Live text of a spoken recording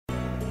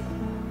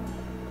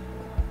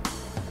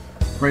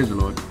Praise the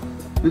Lord.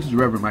 This is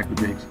Reverend Michael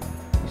Jakes,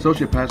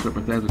 Associate Pastor of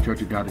Bethesda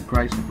Church of God in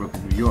Christ in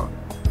Brooklyn, New York.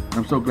 And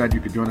I'm so glad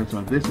you could join us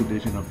on this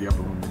edition of the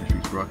Upper Room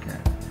Ministries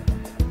broadcast.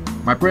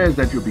 My prayer is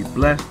that you'll be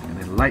blessed and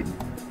enlightened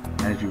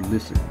as you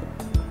listen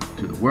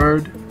to the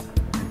Word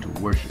and to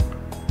worship.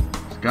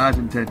 It's God's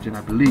intention,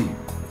 I believe,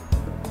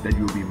 that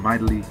you will be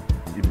mightily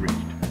enriched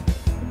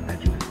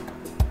as you listen.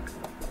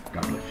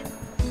 God bless you.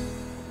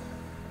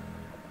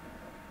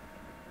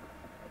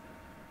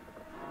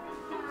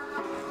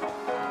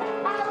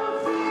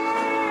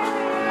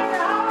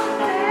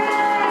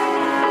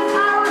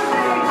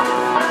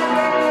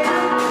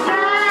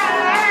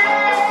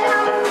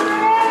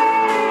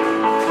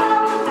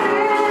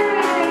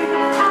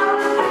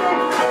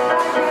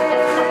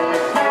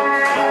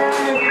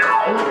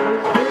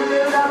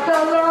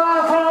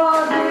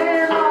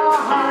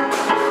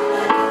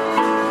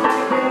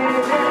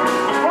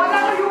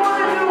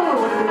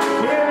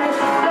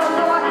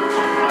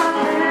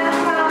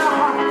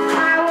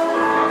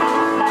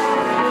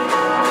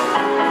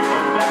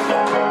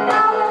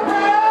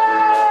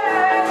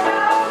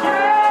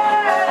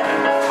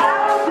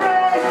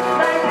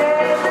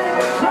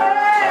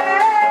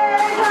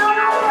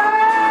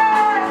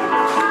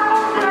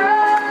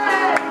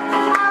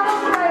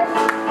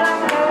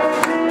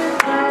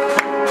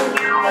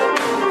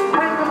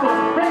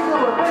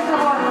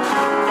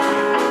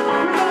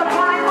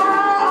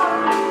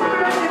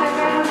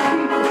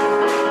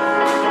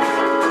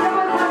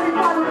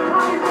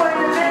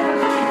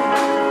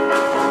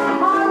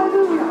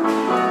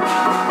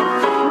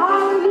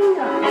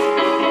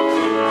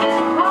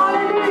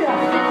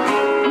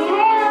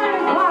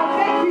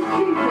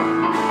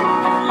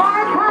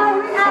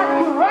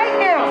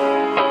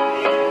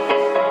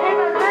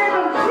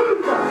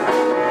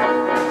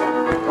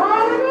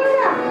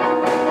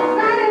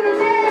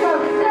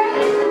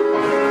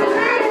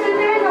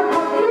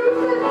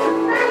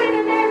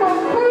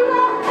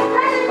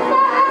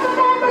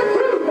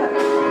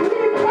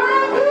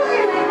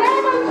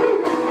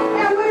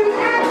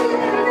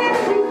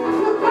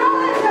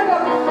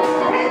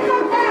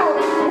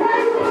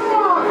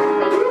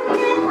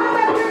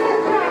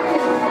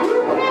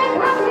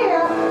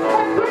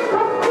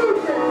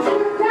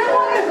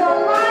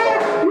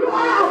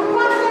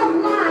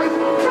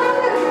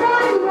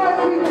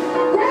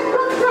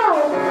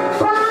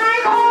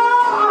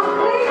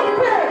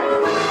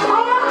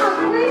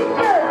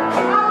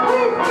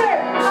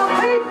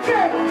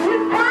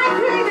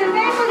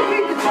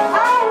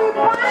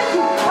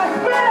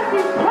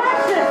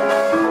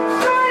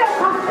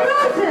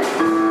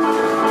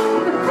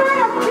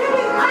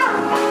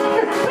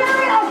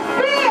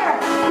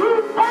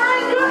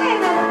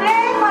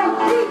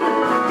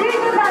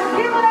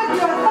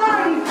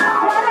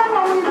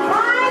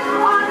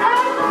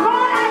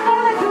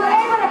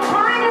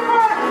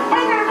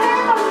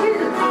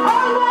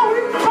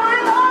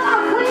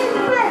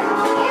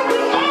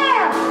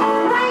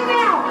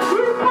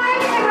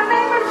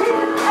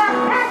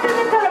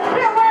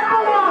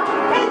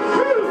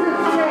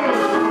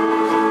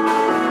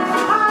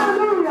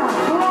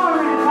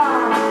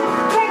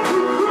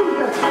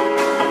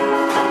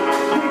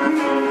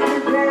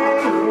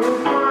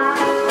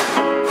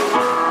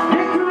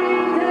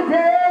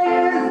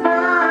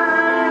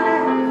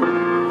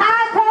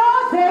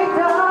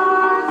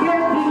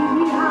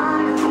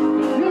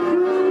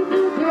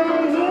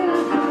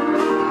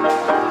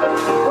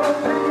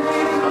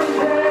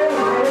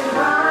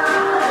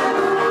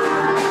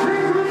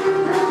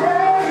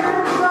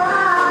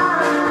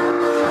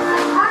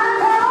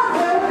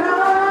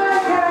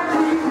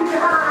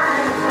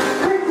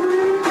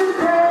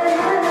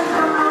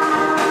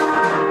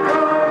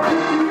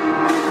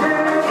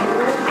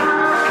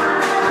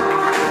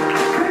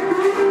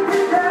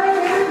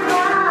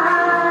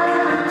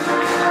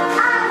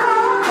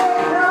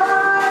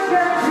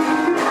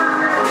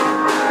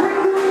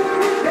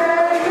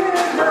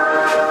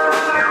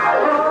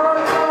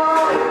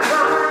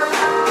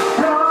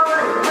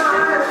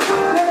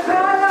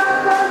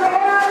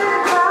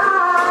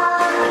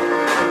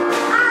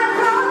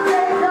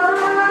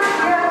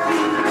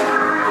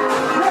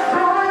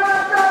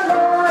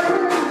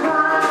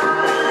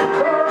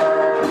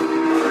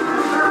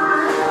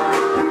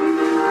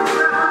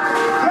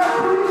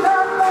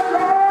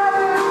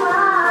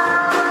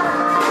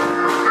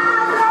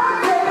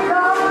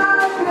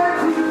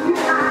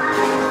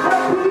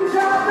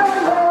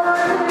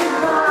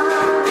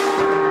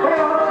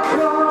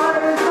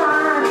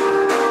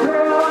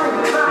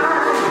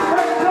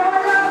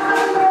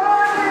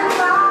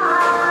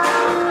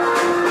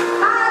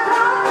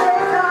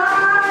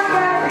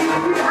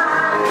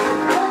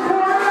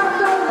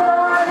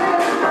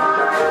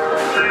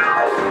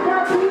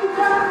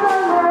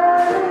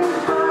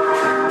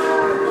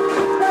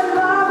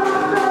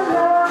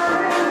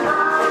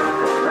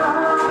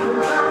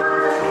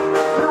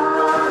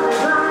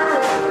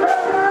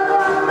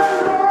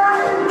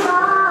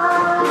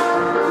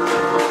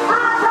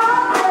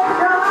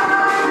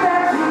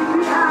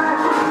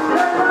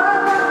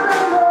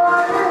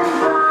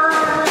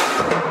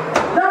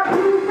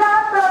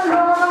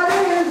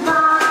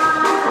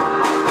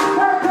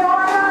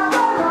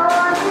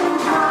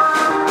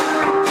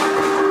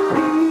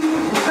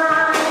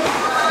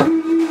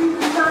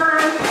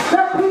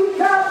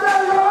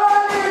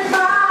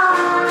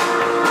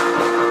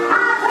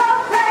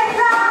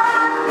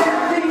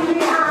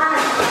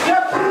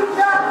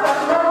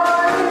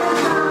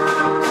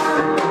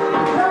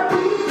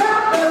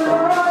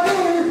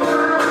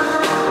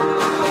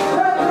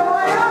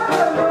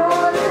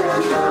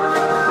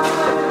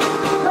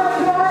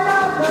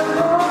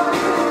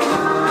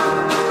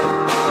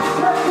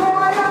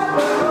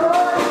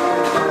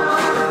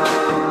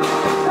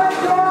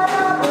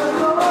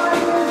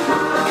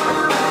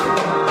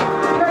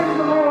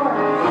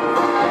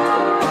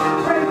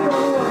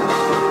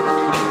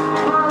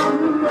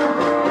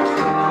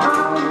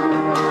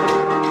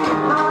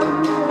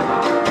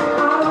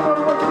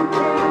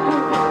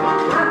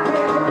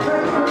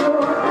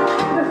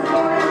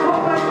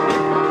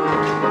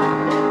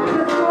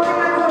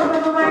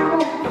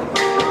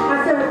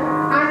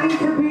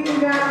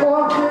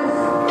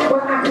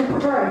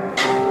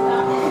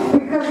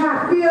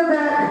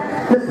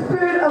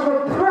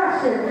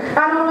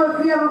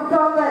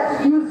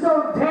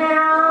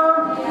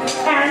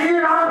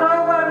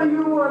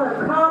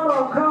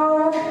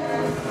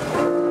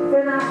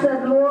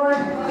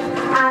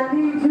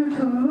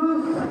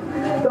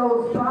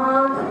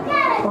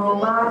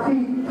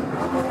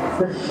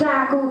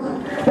 shackles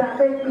that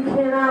make me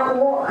cannot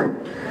walk,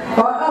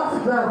 or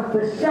else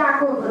the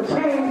shackles, the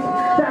chains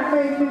that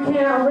make me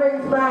cannot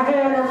raise my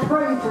hand and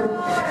praise Him.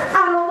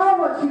 I don't know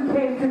what you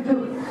came to do,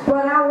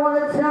 but I want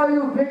to tell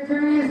you,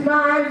 victory is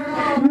mine.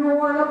 You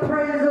want to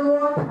praise the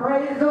Lord,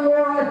 praise the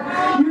Lord.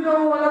 You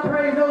don't want to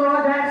praise the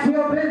Lord, that's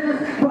your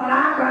business, but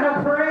I'm going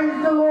to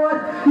praise the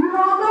Lord. You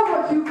don't know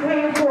what you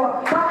came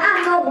for, but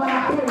I know what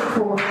I came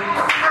for.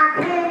 I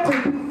came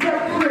to be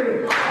set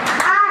free.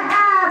 I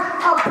have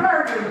a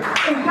burden,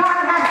 and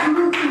God has to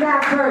loosen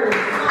that burden.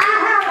 I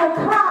have a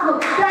problem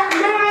that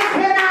man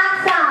cannot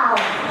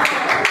solve.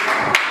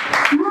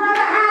 You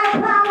ever had a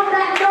problem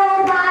that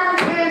nobody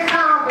can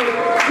solve it?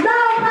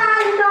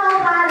 Nobody,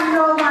 nobody,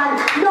 nobody.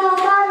 No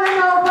mother,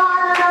 no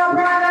father, no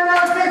brother, no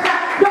sister,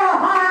 no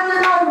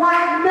husband, no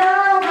wife,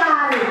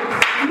 nobody.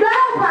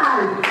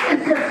 Nobody.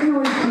 It's just you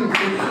and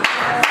Jesus.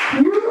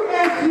 You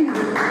and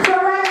Jesus. So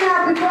right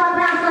now, before I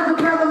pass on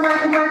to Brother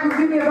Michael,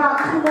 give me about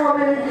 2 more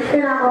minutes,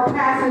 and I'm going to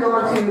pass it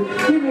on to you.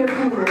 Give me a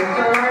few minutes,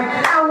 all right?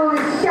 I want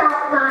to shout,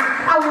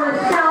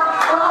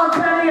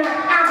 Australia,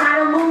 I got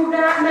to move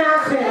that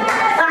mountain.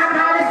 I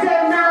got to say,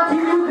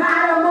 mountain, you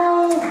got to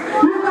move.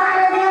 You got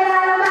to get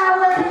out of my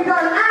way,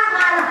 because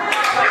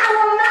I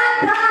will not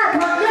die,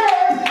 but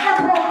live and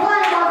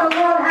proclaim what the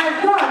Lord has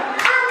done.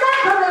 I'm not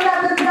going to let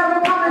the devil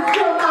come and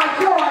steal my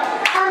joy.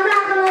 I'm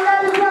not going to let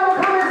the devil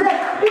come and say,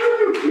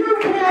 you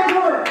can't do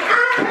it.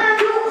 I can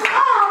do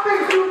all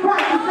things through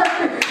Christ who sets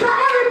me. So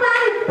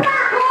everybody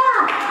back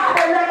off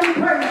and let me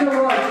praise the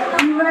Lord.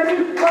 You ready?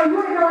 Oh, you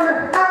ain't on the,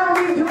 I don't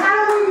need you.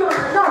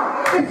 No,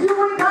 it's you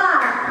and God.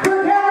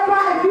 Forget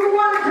about it. If you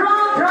want to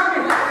drum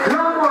it.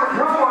 Drum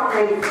on,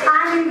 baby.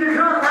 I need the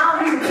drum. I don't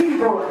need the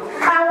keyboard.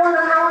 I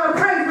wanna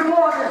praise the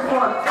Lord this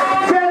one.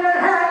 Say that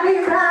happy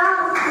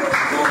pound,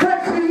 but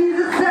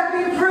Jesus set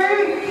me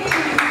free.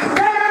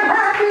 Say that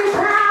happy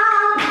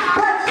pound,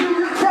 but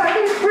Jesus set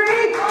me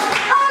free.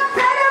 Oh,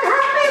 say that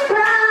happy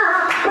pound,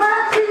 but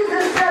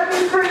Jesus set me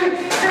free.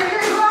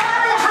 Sing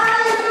glory,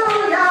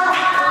 hallelujah.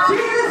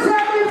 Jesus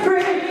set me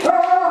free.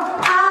 Oh,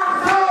 I'm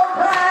so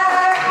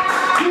glad.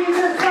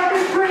 Jesus set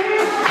me free.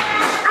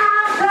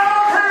 I'm so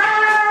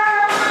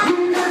glad.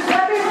 Jesus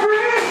set me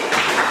free.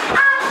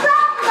 I'm so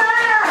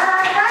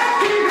glad that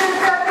Jesus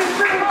set me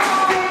free.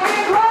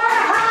 Singing glory,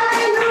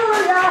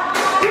 hallelujah.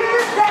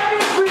 Jesus set me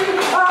free.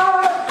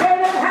 Oh,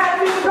 Satan had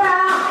me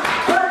bound,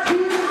 but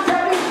Jesus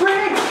set me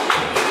free.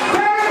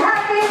 Satan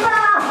had me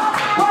bound,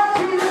 but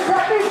Jesus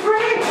set me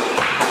free.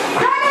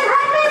 Satan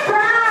had me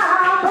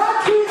bound, but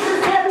Jesus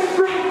set me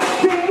free.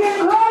 Singing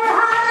glory,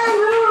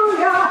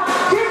 hallelujah.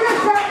 Jesus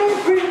set me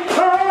free.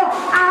 Oh,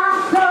 I'm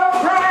so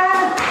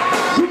glad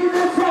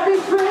Jesus set me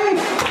free.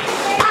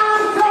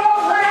 I'm so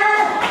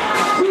glad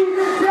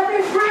Jesus set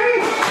me free.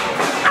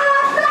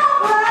 I'm so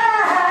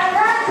glad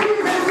that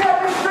Jesus set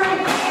me free.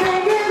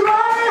 Singing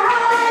glory,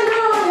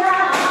 hallelujah.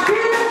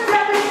 Jesus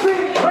set me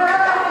free.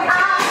 Well,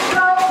 I'm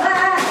so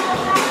glad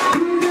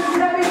Jesus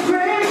set me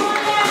free.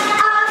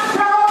 I'm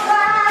so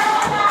glad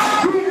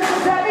Jesus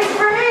set me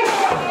free.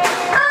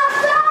 I'm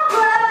so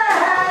glad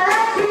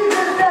that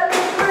Jesus set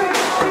me free.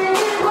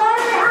 Singing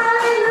glory,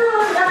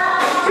 hallelujah.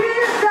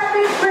 Jesus set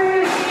me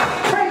free.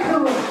 Praise the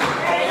Lord.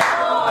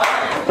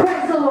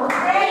 Praise the Lord.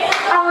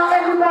 I want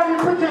everybody to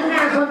put your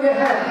hands on your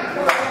head.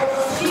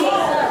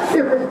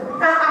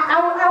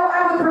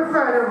 I would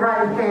prefer the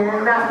right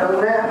hand, not the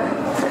left.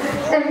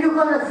 And you're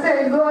going to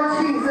say, Lord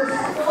Jesus,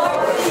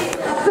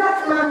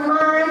 set my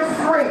mind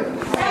free.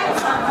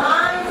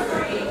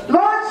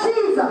 Lord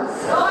Jesus,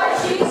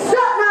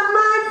 set my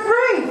mind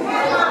free.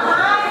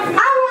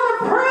 I want to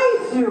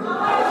praise you. I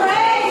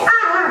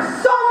have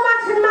so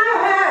much in my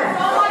head,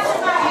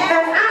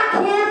 and I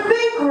can't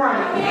think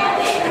right.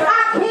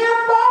 I can't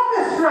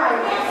focus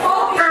right.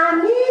 I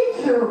need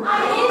you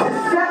to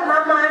set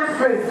my mind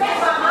free.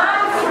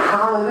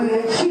 Hallelujah.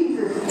 In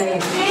Jesus'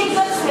 name.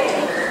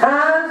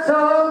 I'm so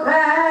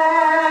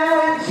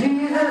glad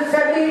Jesus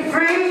set me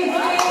free.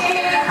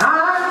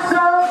 I'm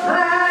so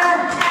glad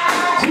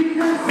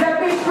Jesus set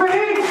me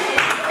free.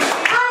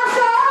 I'm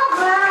so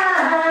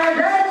glad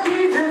that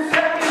Jesus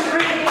set me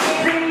free.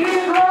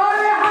 Singing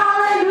glory,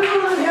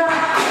 hallelujah.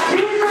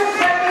 Jesus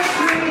set me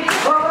free.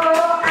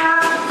 Oh,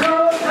 I'm so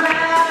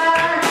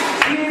glad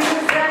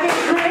Jesus set me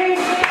free.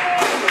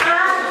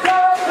 I'm so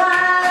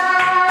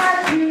glad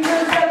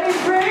Jesus set me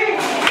free.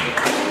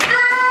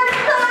 I'm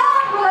so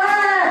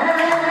glad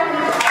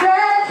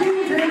that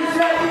Jesus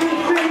set me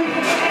free.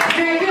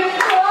 Singing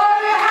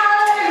glory,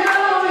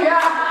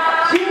 hallelujah.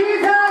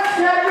 Jesus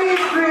set me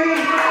free.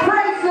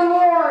 Praise the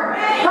Lord.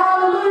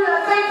 Hallelujah.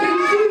 Thank you,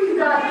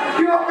 Jesus.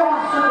 You're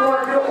awesome,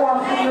 Lord. You're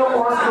awesome. You're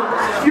awesome.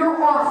 You're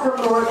awesome,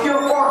 Lord.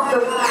 You're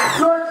awesome.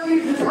 Lord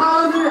Jesus,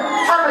 hallelujah.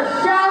 I'm going to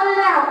shout it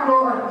out,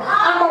 Lord.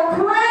 I'm going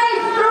to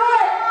praise through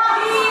it.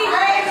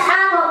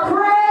 I'm going to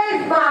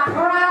praise my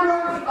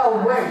problems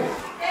away.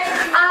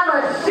 I'm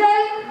going to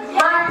shake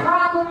my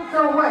problems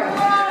away.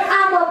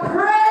 I'm going to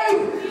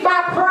praise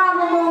my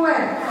problem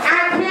away.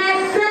 I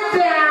can't sit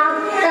down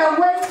and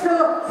wait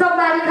till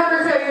somebody comes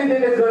and say, you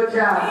did a good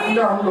job.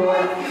 No,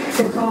 Lord.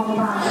 It's all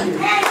about you.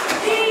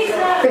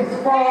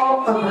 It's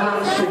all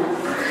about you.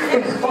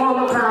 It's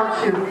all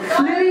about you.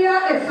 Lydia,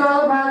 it's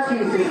all about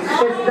Jesus.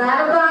 It's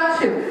not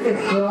about you.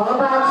 It's all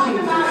about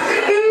Jesus.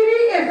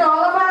 Edie, it's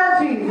all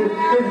about Jesus.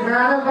 It's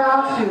not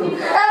about you.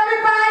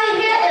 Everybody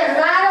here is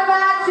not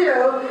about you.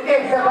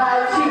 It's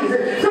about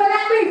Jesus. So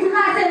that means you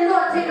might say,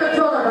 Lord, take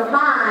control of the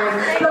mind.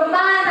 The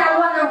mind that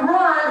want to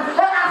run.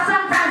 But now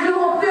sometimes you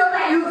will feel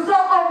that you're so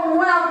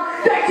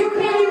overwhelmed that you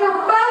can't even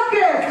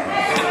focus.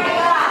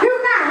 You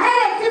got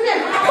headaches. You say,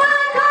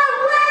 my God,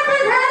 where's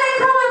this headache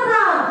coming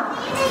from?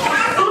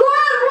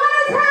 Lord, what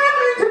is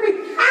happening to me?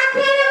 I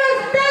can't even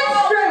think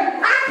straight.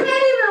 I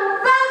can't even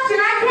function.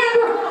 I can't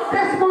do.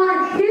 This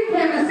morning, He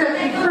came to set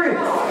you free.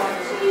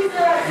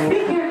 He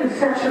came to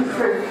set you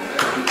free.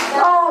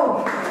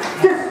 Oh,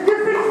 just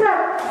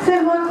accept. Say,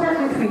 Lord, set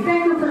me free.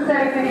 Thank you for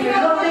setting me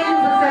free. Lord, thank you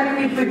for setting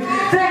me free.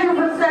 Thank you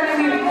for setting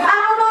me free. I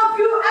don't know if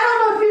you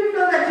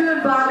feel that you're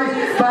in bondage,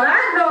 but I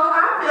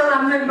feel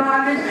I'm in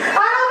bondage.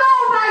 I don't know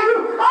about you.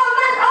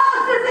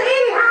 Sister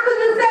Edie, how could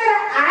you say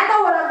that? I know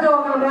what I'm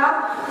talking about.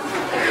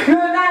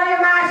 You're not in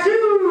my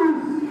shoes.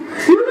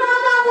 You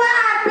don't know where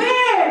I've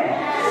been.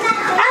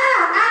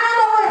 I don't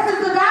know where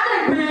Sister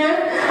Dominic been.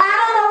 I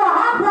don't know what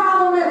her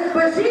problem is,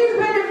 but she's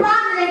been in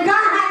bondage and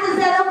God has to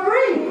set her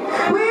free.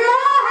 We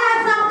all have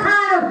some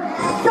kind of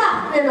stuff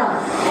in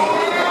us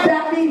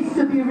that needs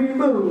to be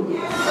removed.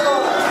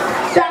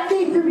 That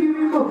needs to be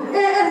removed.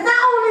 It's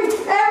not only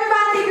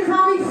everybody thinks it's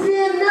only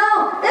sin. No,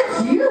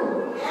 it's you.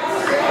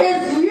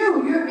 It's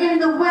you. You're in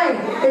the way.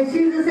 And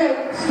Jesus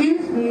said,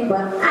 excuse me,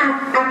 but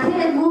I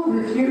can't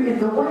move if you're in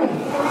the way.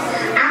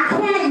 I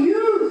can't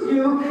use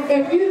you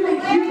if you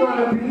think you're going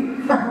to be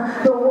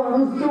the one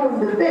who's doing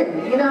the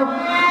thing, you know?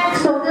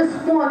 So this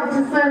morning,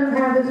 just let Him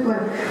have His way.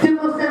 Dear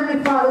most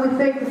Heavenly Father, we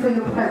thank you for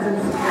your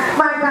presence.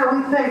 My God,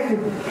 we thank you.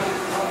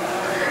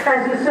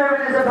 As your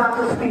servant is about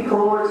to speak, oh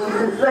Lord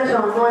Jesus, let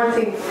your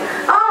anointing,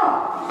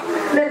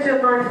 let your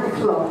anointing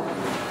flow.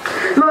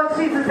 Lord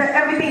Jesus, that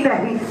everything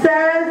that He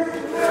says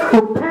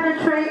will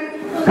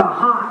penetrate the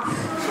hearts,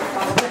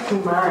 especially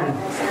mine.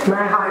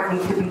 My heart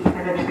needs to be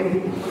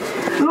penetrated.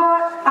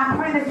 Lord, I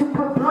pray that you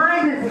put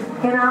blinders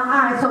in our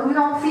eyes so we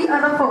don't see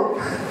other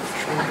folks.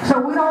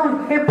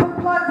 And put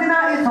plugs in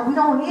our ears so we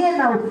don't hear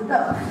no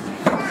stuff.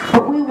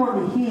 But we want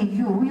to hear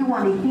you. We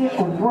want to hear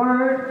a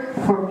word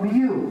from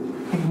you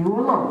and you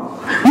alone.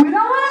 We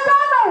don't want to go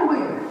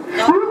nowhere.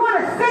 We want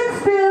to sit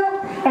still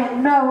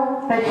and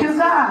know that you're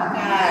God.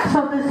 So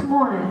this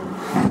morning,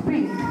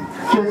 speak.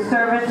 Your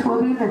servants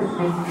will be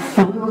listening,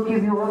 and we will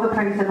give you all the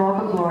praise and all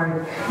the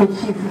glory. In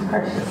Jesus'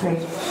 precious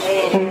name.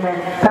 Amen.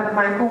 Brother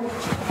Michael.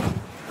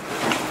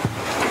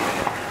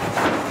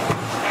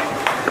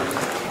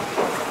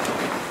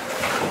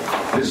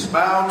 This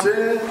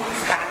mountain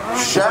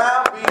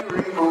shall be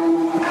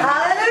removed.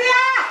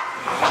 Hallelujah.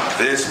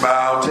 This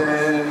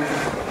mountain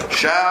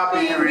shall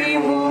be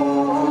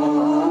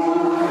removed.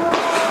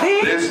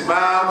 This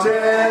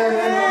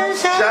mountain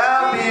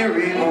shall be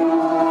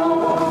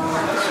removed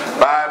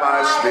by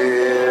my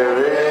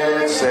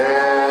Spirit,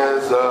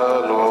 says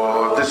the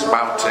Lord. This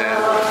mountain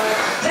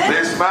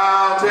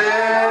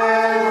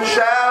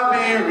shall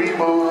be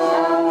removed.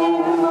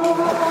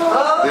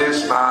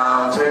 This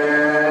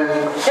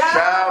mountain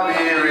shall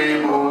be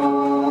removed.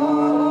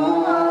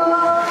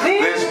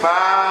 This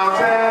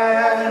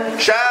mountain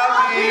shall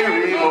be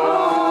removed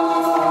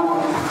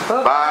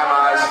by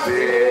my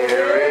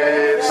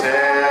Spirit,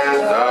 says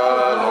the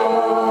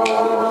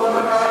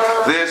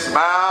Lord. This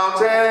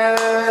mountain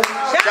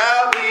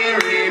shall be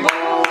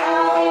removed.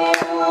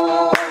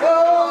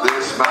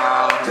 This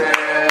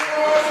mountain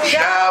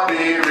shall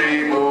be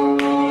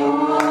removed.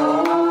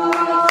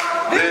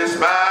 This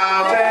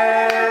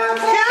mountain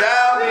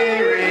shall be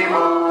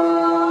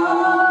removed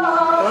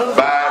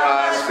by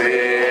my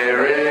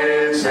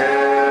Spirit,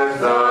 says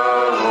the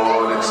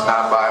Lord. It's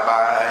not by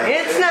might,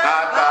 It's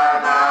not by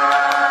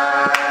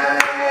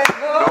might,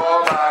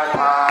 nor by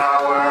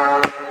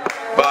power,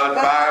 but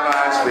by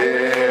my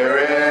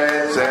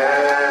Spirit,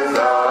 says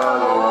the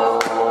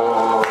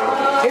Lord.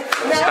 It's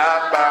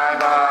not by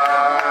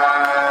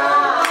might,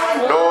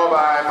 nor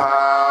by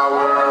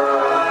power,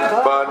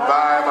 but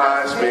by my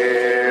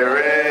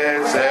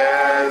Spirit,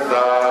 says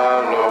the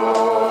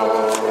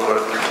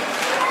Lord.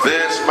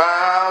 This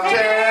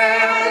mountain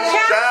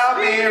shall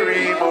be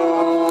removed.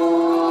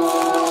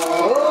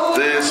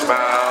 This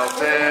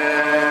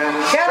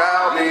mountain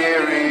shall be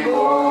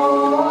removed.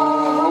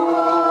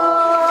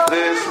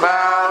 This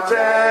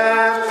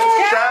mountain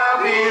shall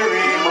be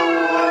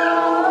removed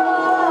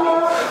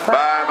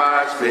by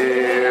my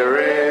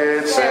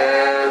Spirit,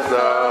 says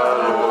the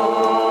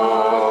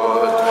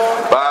Lord.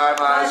 By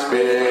my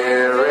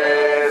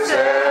Spirit,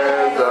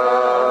 says the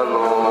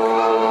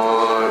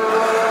Lord.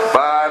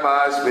 By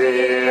my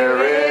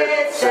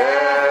Spirit,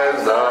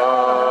 says the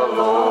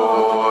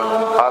Lord.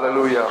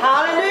 Hallelujah.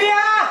 Hallelujah.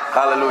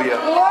 Hallelujah.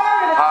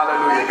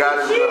 Hallelujah. God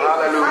is good.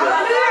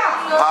 Hallelujah.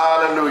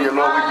 Hallelujah.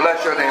 Lord, we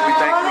bless your name. We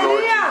thank you,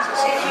 Lord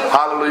Jesus.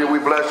 Hallelujah. We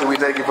bless you. We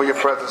thank you for your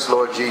presence,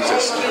 Lord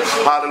Jesus.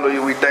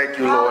 Hallelujah. We thank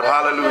you, Lord.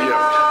 Hallelujah.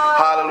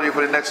 Hallelujah.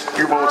 For the next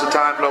few moments of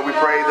time, Lord, we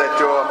pray that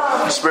your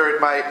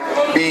spirit might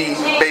be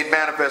made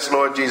manifest,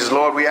 Lord Jesus.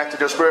 Lord, we ask that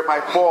your spirit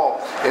might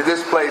fall in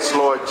this place,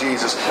 Lord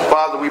Jesus.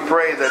 Father, we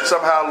pray that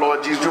somehow,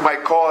 Lord Jesus, you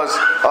might cause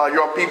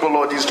your people,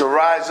 Lord Jesus, to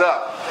rise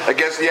up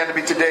against the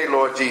enemy today,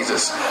 Lord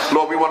Jesus.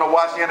 Lord, we want to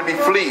watch the enemy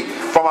flee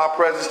from our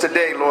presence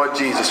today, Lord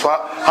Jesus.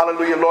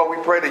 Hallelujah, Lord,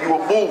 we pray that you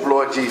will move,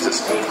 Lord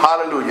Jesus.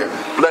 Hallelujah.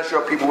 Bless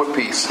your people with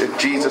peace. In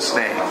Jesus'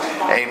 name,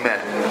 amen.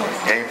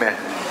 Amen.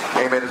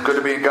 Amen. It's good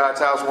to be in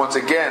God's house once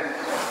again.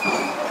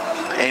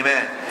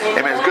 Amen.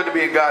 Amen. It's good to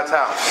be in God's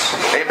house.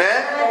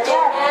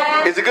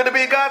 Amen. Is it good to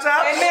be in God's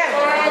house?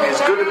 Amen.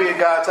 It's good to be in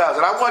God's house.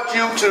 And I want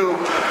you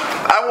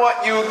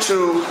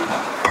to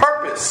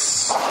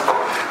purpose.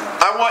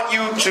 I want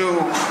you to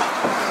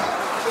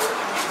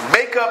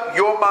make up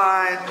your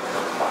mind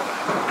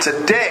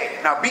today.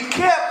 Now be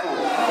careful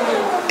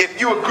if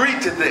you agree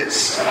to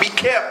this. Be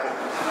careful.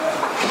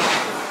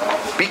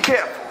 Be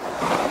careful.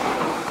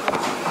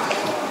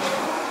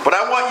 But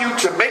I want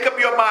you to make up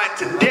your mind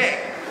today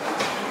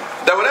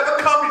that whatever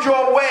comes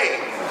your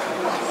way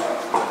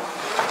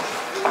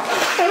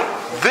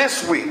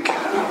this week,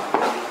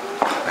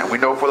 and we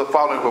know for the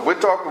following, but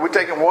we're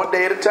taking one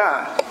day at a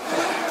time.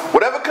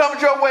 Whatever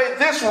comes your way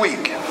this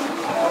week,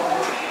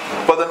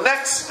 for the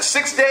next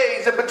 6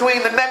 days in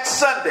between the next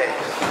Sunday,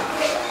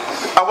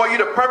 I want you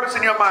to purpose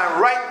in your mind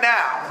right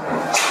now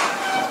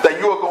that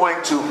you are going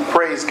to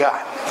praise God.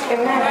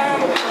 Amen.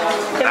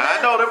 Now I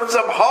know there were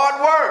some hard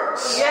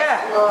words. Yeah.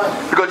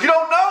 Because you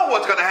don't know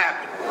what's going to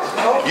happen.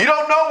 You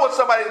don't know what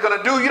somebody's going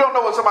to do. You don't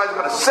know what somebody's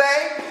going to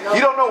say. You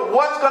don't know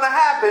what's going to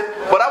happen.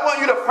 But I want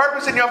you to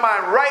purpose in your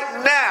mind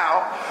right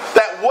now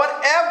that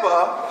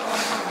whatever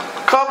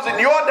comes in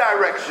your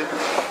direction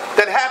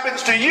that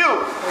happens to you,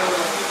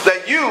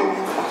 that you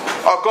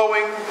are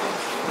going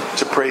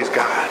to praise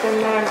God.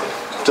 Amen.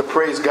 To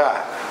praise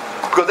God.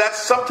 Because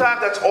sometimes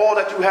that's all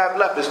that you have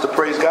left is to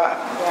praise God.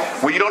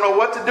 Yes. When you don't know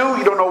what to do,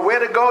 you don't know where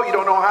to go, you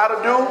don't know how to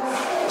do,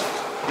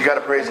 you got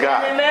to praise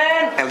God.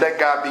 Amen. And let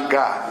God be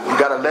God. You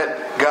got to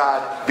let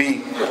God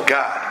be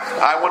God.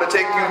 I want to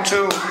take you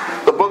to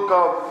the book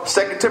of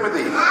 2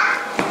 Timothy.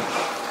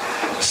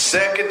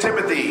 2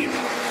 Timothy.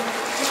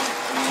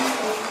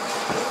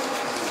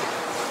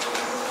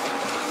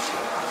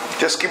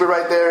 Just keep it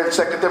right there in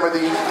 2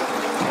 Timothy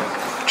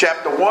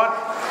chapter 1.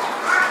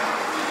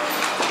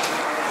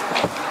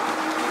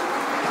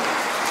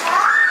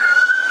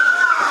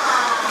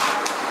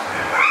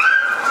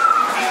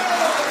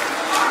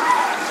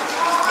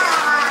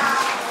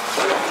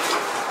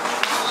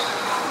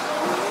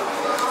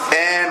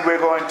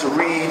 To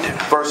read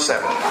verse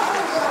 7.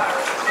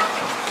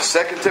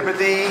 2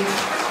 Timothy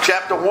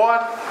chapter 1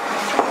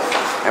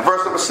 and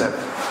verse number 7.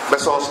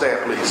 Let's all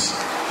stand, please.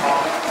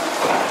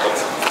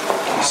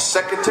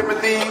 2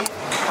 Timothy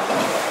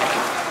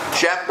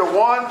chapter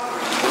 1,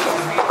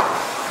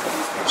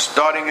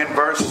 starting in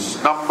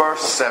verse number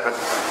 7.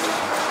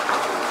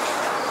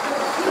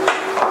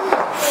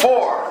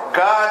 For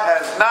God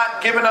has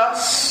not given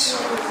us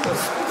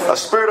a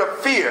spirit of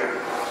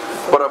fear,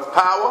 but of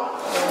power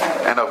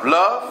and of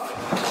love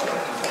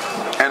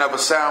and of a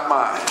sound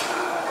mind.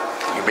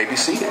 You may be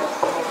seated.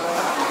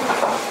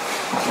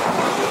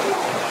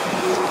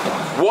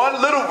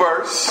 One little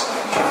verse,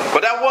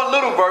 but that one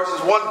little verse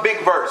is one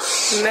big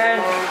verse.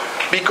 Amen.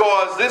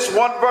 Because this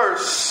one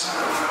verse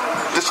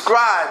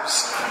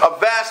describes a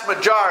vast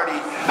majority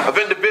of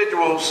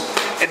individuals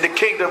in the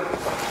kingdom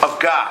of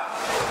God.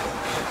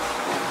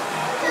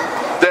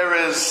 There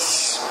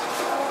is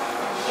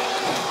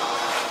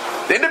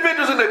the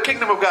individuals in the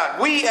kingdom of God.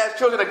 We as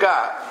children of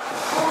God.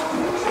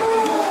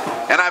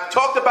 And I've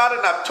talked about it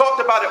and I've talked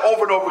about it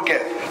over and over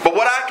again. But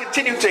what I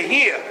continue to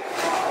hear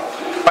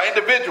by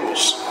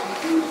individuals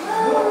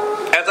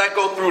as I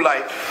go through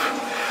life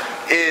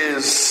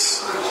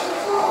is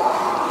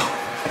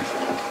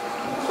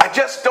I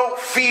just don't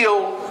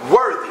feel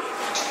worthy.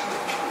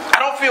 I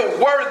don't feel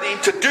worthy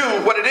to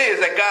do what it is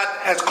that God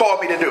has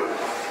called me to do.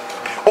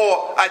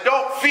 Or I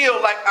don't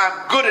feel like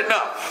I'm good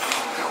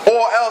enough.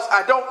 Or else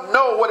I don't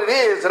know what it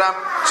is that I'm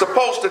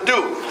supposed to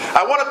do.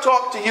 I want to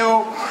talk to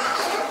you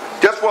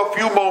just for a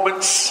few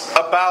moments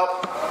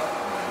about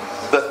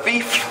the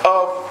thief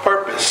of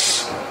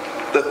purpose.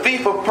 The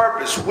thief of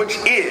purpose, which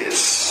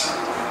is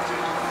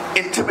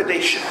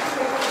intimidation.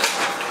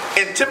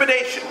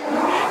 Intimidation.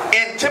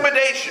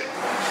 Intimidation.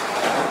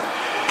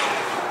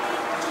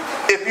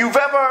 If you've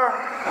ever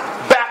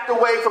backed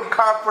away from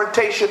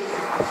confrontation,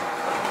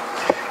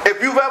 if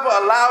you've ever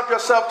allowed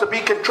yourself to be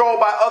controlled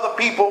by other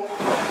people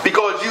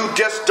because you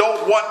just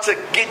don't want to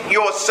get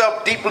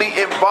yourself deeply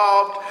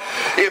involved,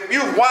 if you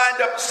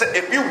wound up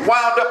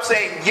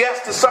saying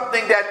yes to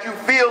something that you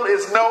feel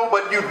is no,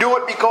 but you do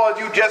it because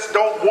you just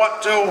don't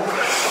want to,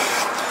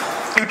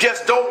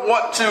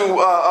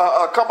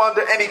 come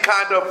under any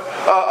kind of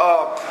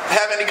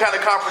have any kind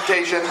of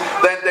confrontation,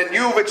 then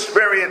you've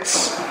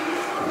experienced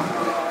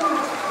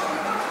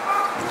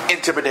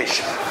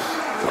intimidation.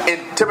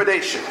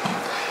 Intimidation.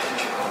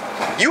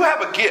 You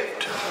have a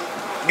gift.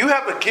 You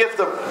have a gift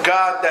of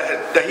God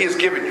that He has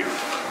given you.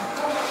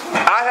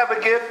 I have a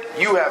gift.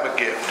 You have a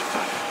gift.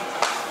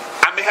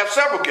 I may have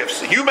several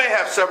gifts. You may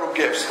have several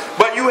gifts.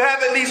 But you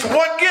have at least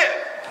one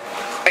gift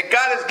that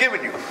God has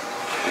given you.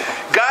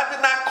 God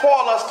did not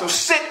call us to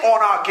sit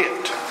on our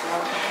gift.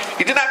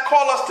 He did not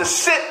call us to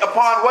sit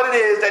upon what it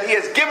is that He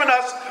has given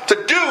us to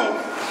do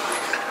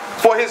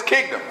for His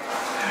kingdom.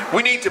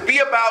 We need to be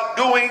about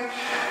doing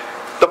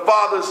the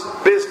Father's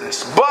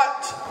business.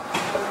 But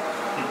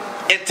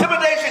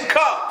intimidation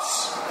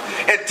comes.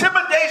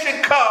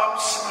 Intimidation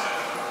comes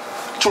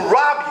to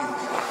rob you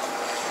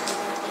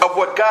of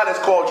what God has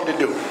called you to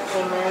do.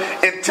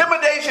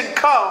 Intimidation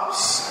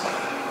comes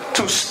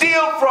to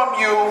steal from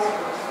you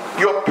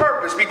your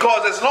purpose,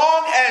 because as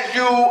long as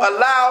you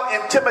allow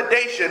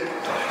intimidation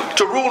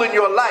to rule in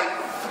your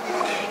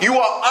life, you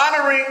are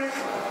honoring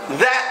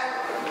that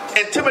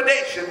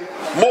intimidation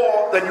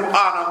more than you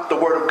honor the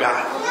Word of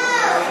God.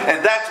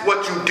 And that's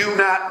what you do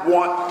not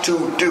want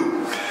to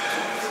do.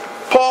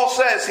 Paul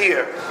says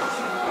here,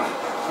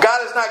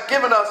 God has not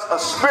given us a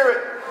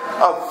spirit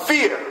of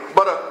fear,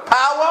 but of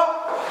power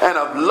and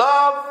of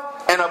love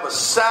and of a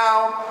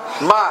sound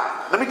mind.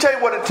 Let me tell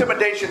you what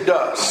intimidation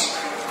does.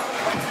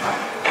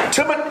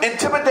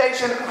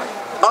 Intimidation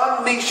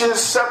unleashes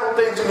several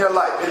things in your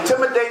life.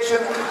 Intimidation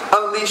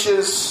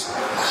unleashes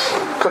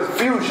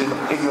confusion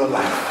in your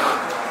life.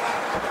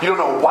 You don't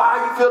know why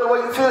you feel the way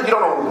you feel. You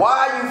don't know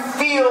why you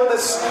feel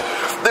this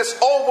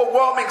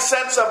overwhelming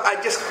sense of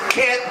I just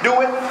can't do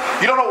it.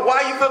 You don't know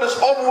why you feel this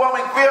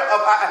overwhelming fear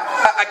of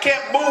I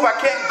can't move, I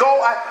can't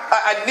go, I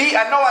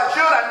know I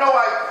should, I know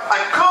I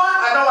could,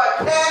 I know I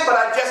can, but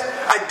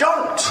I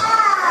don't.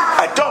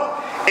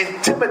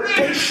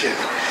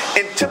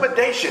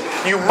 Intimidation.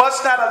 You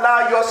must not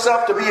allow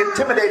yourself to be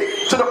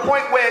intimidated to the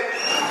point where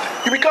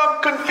you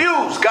become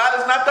confused. God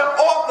is not the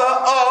author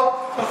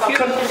of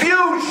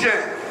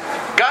confusion.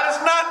 God is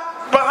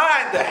not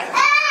behind that.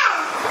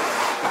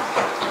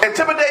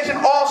 Intimidation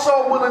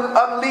also will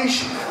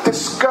unleash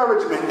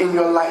discouragement in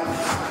your life.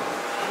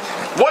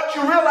 Once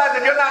you realize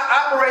that you're not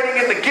operating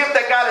in the gift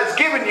that God has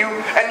given you,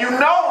 and you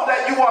know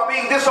that you are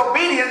being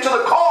disobedient to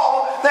the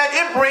call, that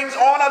it brings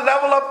on a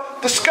level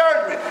of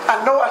discouragement.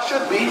 I know I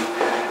should be,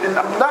 and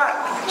I'm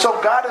not. So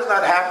God is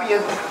not happy,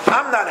 and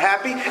I'm not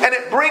happy. And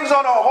it brings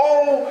on a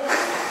whole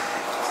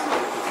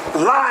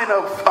line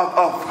of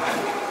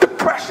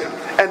depression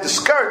and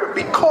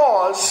discouragement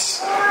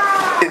because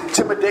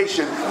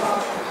intimidation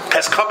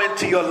has come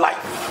into your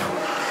life.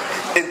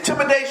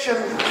 Intimidation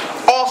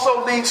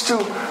also leads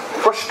to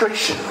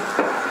frustration.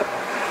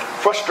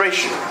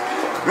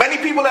 Many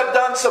people have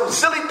done some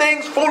silly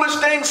things, foolish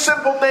things,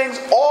 simple things,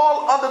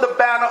 all under the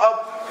banner of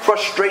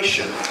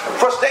frustration.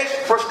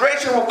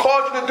 Frustration will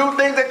cause you to do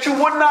things that you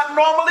would not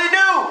normally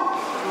do,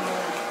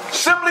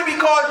 simply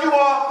because you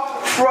are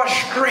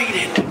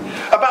frustrated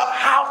about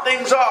how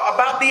things are,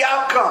 about the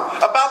outcome,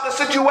 about the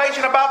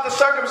situation, about the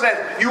circumstance.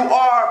 You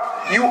are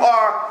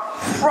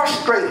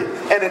frustrated,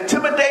 and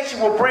intimidation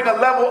will bring a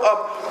level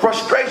of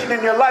frustration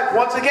in your life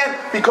once again,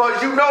 because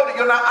you know that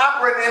you're not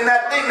operating in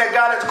that thing that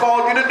God has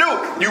called you to do.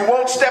 You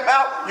won't step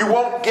out. You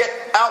won't get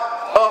out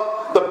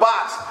of the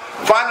box.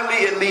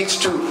 Finally, it leads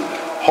to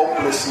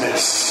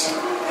hopelessness.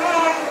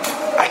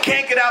 I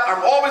can't get out.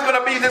 I'm always going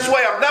to be this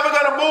way. I'm never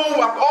going to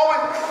move.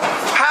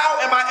 How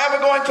am I ever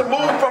going to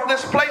move from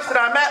this place that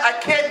I'm at? I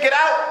can't get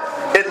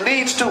out. It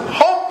leads to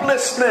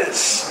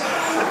hopelessness.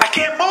 I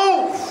can't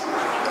move.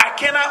 I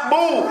cannot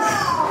move.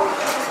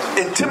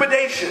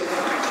 Intimidation.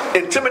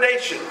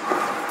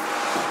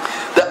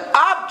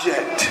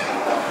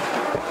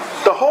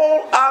 The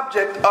whole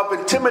object of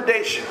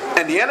intimidation,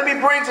 and the enemy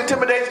brings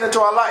intimidation into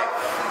our life.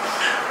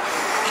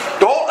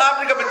 The whole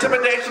object of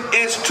intimidation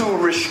is to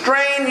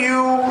restrain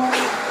you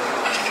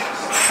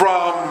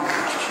from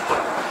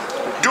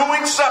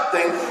doing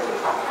something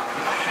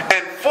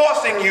and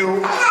forcing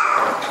you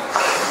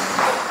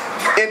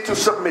into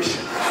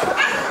submission.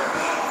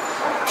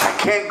 I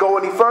can't go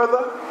any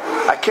further.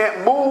 I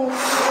can't move.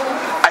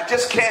 I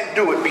just can't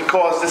do it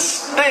because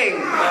this thing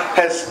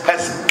has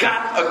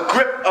got a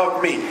grip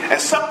of me.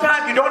 And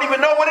sometimes you don't even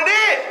know what it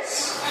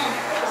is.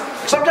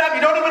 Sometimes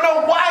you don't even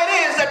know why it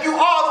is that you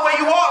are the way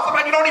you are.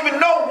 Sometimes you don't even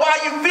know why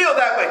you feel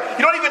that way.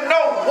 You don't even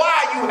know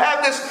why you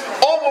have this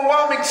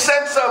overwhelming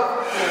sense of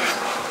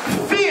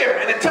fear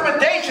and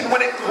intimidation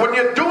when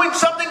you're doing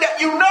something that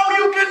you know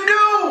you can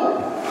do.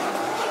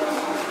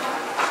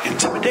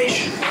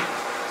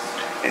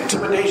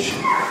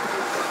 Intimidation.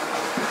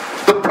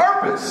 The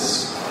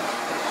purpose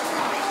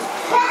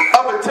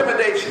of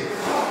intimidation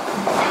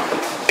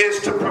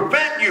is to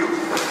prevent you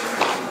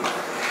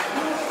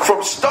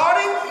from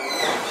starting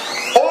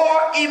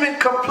or even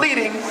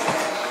completing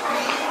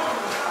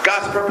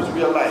God's purpose for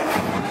your life.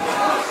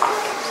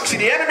 See,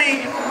 the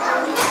enemy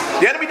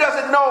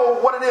doesn't know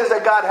what it is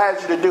that God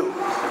has you to do.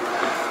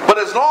 But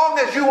as long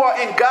as you are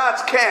in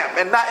God's camp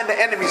and not in the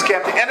enemy's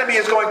camp, the enemy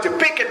is going to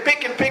pick and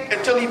pick and pick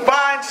until he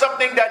finds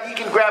something that he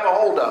can grab a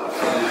hold of.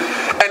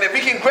 And if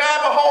he can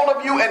grab a hold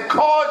of you and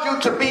cause you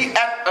to be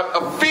at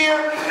a fear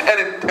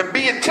and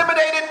be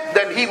intimidated,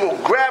 then he will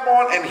grab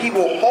on and he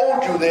will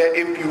hold you there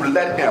if you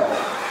let him.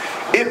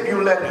 If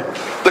you let him.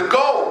 The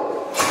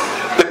goal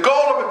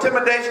of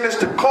intimidation is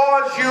to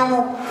cause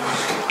you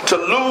to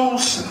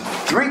lose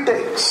 3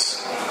 things.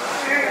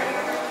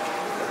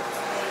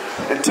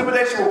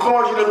 Intimidation will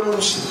cause you to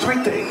lose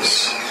 3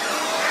 things.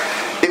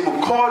 It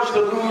will cause you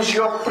to lose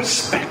your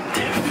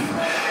perspective.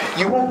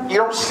 You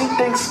don't see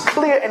things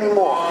clear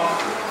anymore.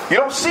 You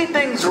don't see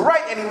things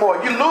right anymore.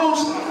 You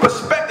lose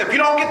perspective. You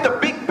don't get the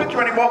big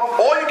picture anymore.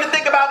 All you can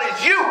think about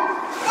is you.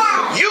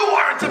 You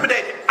are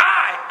intimidated.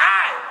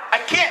 I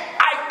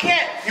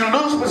can't. You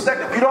lose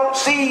perspective. You don't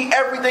see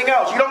everything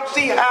else. You don't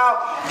see how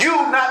you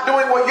not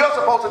doing what you're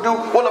supposed to do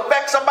will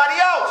affect somebody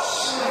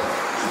else.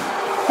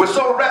 We're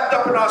so wrapped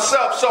up in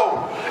ourselves.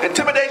 So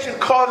intimidation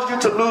causes you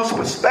to lose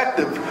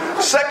perspective.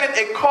 Second,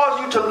 it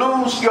causes you to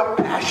lose your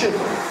passion.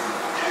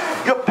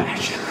 Your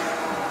passion.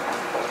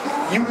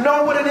 You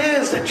know what it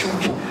is that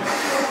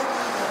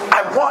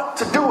I want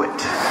to do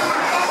it.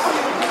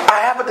 I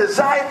have a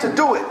desire to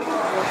do it.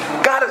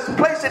 God has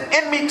placed it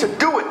in me to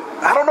do it.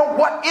 I don't know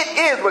what it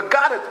is, but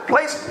God has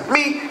placed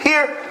me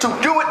here to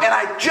do it, and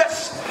I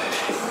just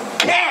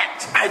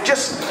can't. I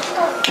just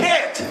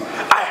can't.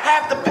 I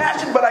have the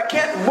passion, but I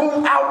can't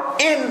move out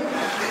in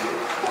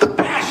the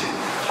passion.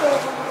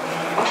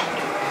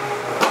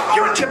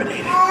 You're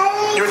intimidated.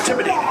 You're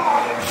intimidated.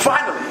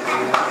 Finally,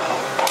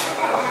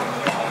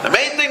 the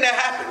main thing that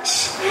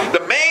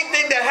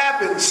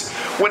happens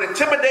when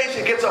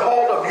intimidation gets a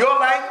hold of your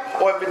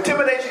life, or if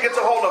intimidation gets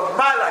a hold of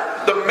my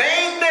life, the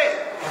main thing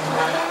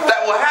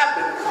that will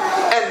happen,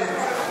 and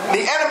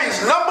the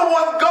enemy's number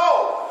one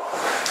goal,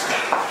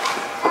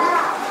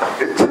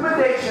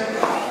 intimidation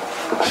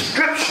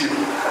strips you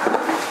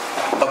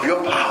of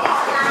your power.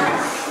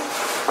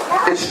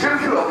 It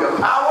strips you of your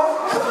power.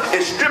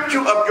 It strips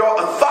you of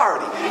your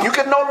authority. You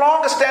can no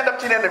longer stand up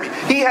to the enemy.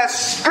 He has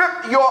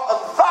stripped your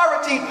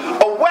authority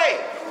away.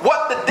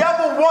 What the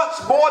devil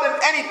wants more than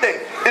anything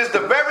is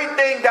the very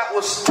thing that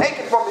was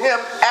taken from him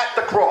at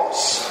the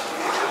cross.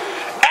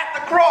 At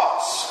the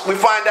cross, we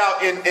find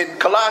out in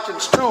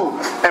Colossians 2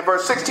 and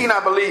verse 16, I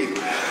believe,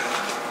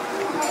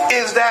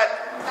 is that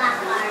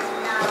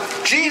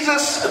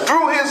Jesus,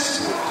 through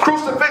his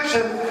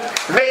crucifixion,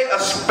 made a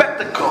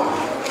spectacle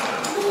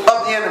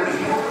of the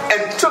enemy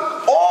and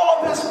took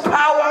all of his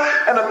power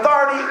and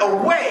authority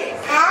away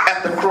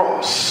at the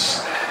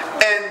cross.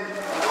 And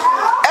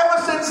ever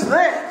since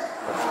then,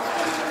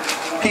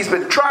 he's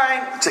been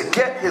trying to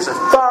get his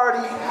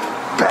authority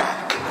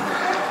back.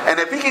 And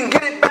if he can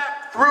get it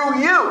back through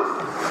you,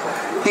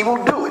 he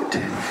will do it.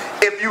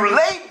 If you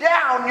lay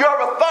down your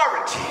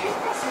authority,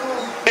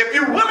 if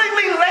you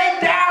willingly lay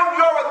down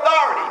your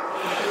authority,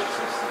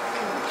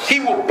 he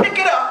will pick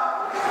it up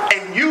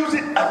and use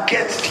it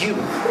against you.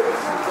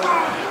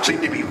 So you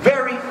need to be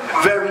very,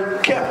 very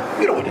careful.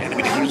 You don't want the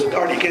enemy to use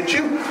authority against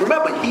you.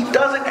 Remember, he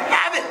doesn't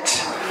have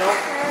it.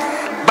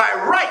 By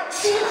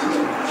rights,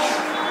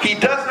 he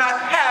does not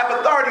have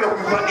authority over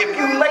you. But if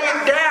you lay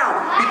it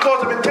down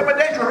because of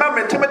intimidation, remember,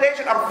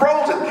 intimidation, I'm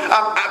frozen.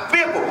 I'm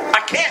fearful.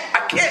 I can't.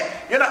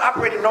 You're not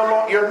operating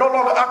you're no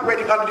longer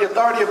operating under the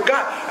authority of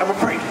God. I'm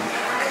afraid.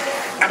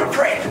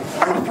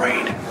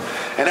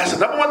 And that's the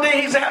number one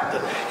thing he's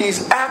after.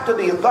 He's after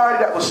the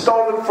authority that was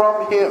stolen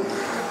from him.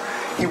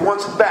 He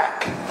wants it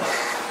back.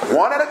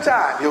 One at a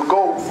time. He'll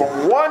go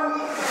from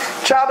one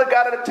child of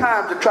God at a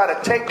time to try to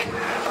take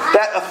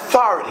that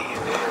authority.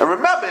 And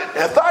remember,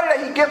 the authority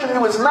that he gives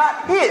you is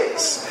not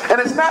his. And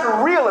it's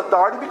not real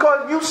authority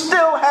because you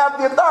still have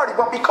the authority.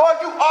 But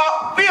because you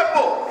are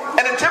fearful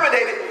and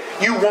intimidated,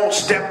 you won't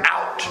step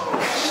out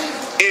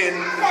in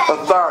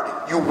authority.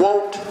 You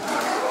won't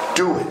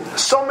do it.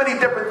 So many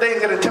different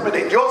things that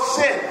intimidate. Your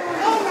sin,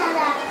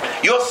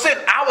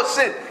 our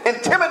sin,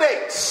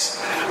 intimidates.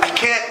 I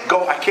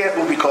can't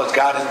move because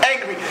God is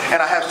angry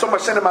and I have so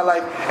much sin in my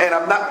life and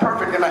I'm not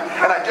perfect and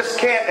I just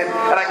can't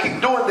and I keep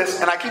doing this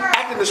and I keep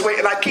acting this way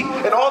and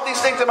and all these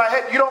things in my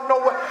head, you don't know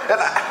what.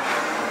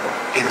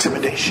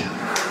 Intimidation.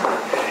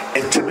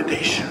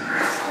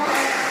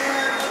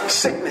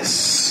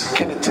 Sickness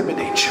can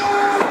intimidate you.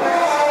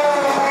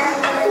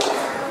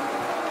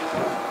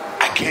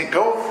 I can't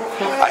go.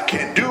 I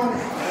can't do.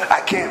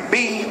 I can't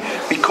be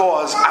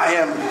because I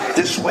am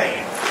this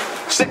way.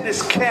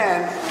 Sickness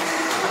can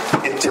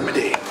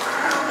intimidate.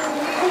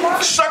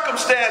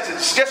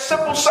 Circumstances, just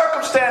simple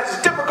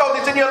circumstances,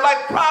 difficulties in your life,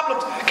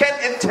 problems can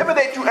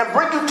intimidate you and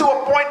bring you to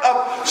a point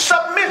of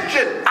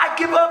submission. I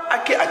give up. I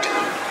can't.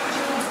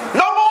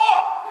 No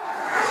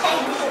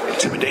more.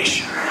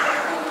 Intimidation.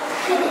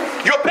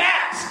 Your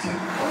past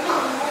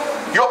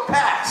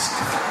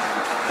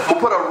will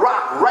put a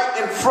rock right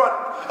in front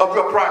of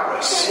your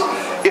progress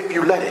if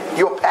you let it.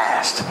 Your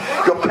past.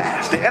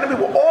 The enemy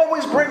will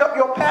always bring up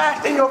your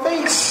past in your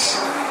face.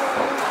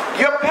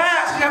 Your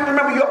past, you have to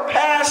remember, your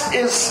past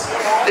is,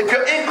 if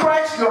you're in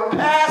Christ, your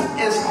past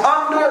is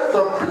under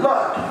the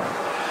blood.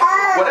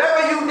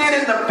 Whatever you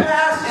did in the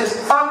past is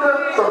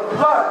under the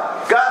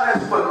blood. God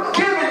has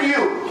forgiven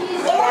you.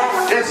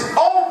 It's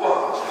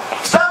over.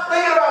 Stop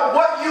thinking about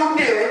what you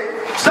did.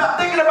 Stop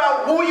thinking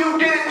about who you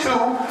did it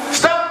to.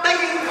 Stop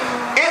thinking.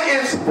 It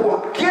is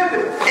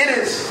forgiven. It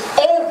is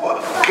over.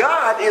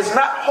 God is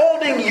not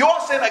holding your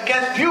sin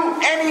against you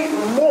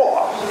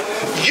anymore.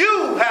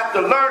 You have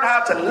to learn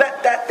how to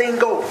let that thing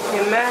go.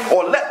 Amen.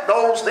 Or let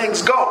those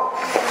things go.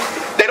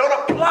 They don't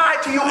apply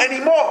to you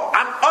anymore.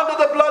 I'm under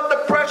the blood,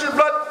 the precious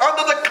blood,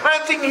 under the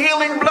cleansing,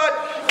 healing blood.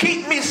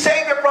 Keep me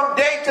saving from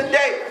day to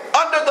day.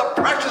 Under the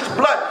precious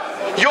blood.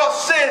 Your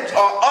sins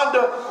are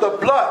under the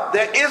blood.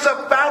 There is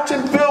a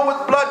fountain filled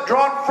with blood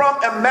drawn from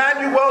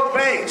Emmanuel's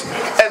veins.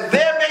 And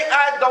there may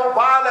I do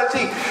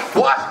violently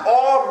wash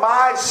all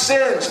my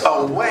sins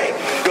away.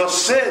 Your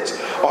sins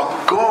are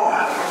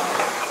gone.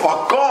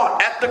 Are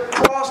gone at the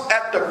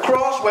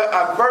cross where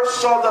I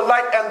first saw the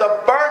light and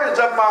the burdens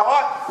of my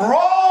heart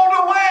rolled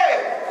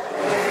away.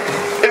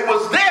 It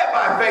was there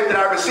by faith that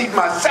I received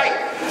my sight.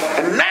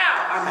 And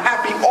now I'm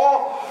happy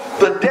all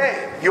the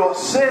day. Your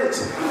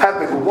sins have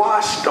been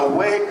washed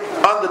away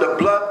under the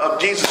blood of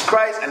Jesus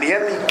Christ, and the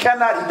enemy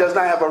cannot, he does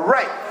not have a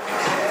right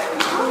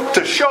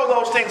to show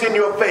those things in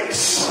your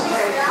face.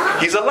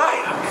 He's a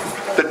liar.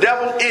 The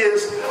devil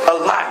is a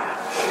liar.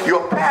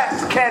 Your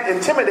past can't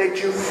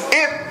intimidate you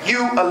if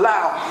you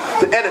allow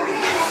the enemy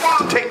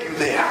to take you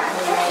there.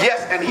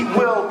 Yes, and he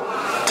will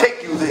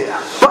take you there.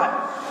 But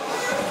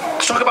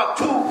let's talk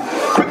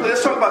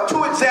about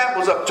two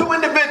examples of two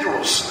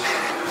individuals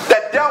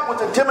that dealt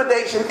with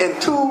intimidation in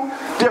two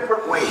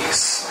different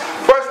ways.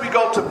 First we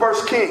go to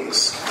 1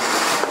 Kings.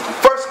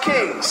 1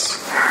 Kings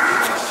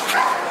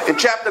in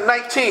chapter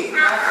 19.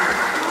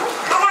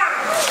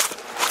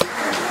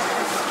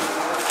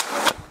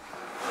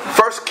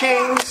 1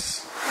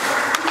 Kings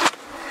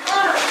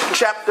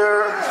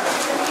chapter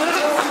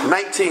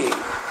 19.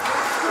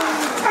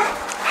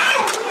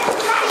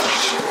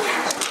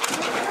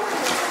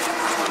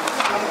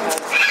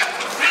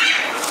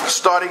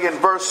 Starting in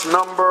verse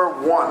number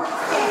 1.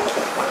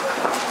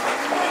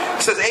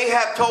 It says,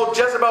 Ahab told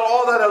Jezebel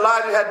all that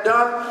Elijah had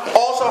done,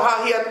 also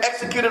how he had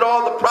executed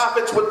all the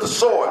prophets with the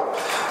sword.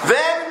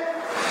 Then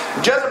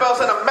Jezebel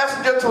sent a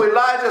messenger to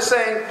Elijah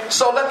saying,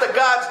 so let the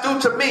gods do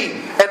to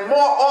me, and more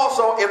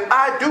also, if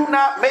I do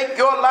not make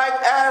your life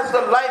as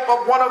the life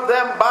of one of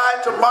them by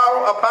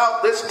tomorrow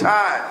about this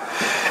time.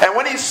 And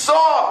when he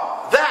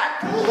saw that,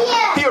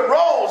 he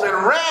arose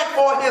and ran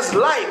for his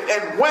life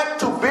and went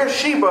to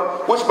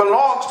Beersheba, which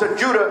belongs to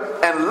Judah,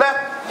 and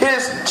left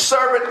his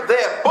servant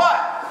there.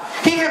 But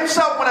he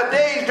himself went a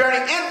day's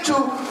journey into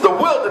the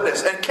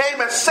wilderness and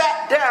came and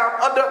sat down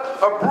under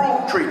a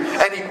broom tree.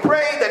 And he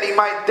prayed that he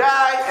might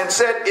die and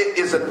said, it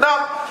is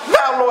enough.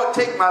 Now, Lord,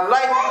 take my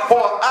life,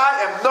 for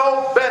I am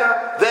no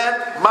better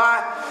than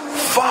my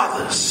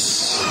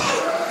fathers.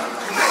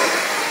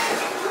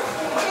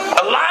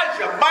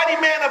 Elijah, mighty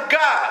man of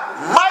God,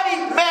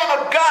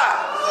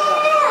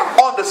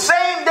 on the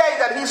same day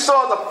that he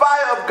saw the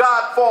fire of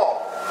God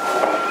fall,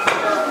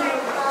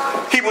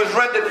 he was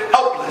rendered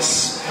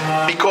helpless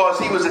because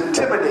he was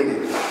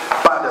intimidated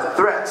by the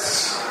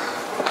threats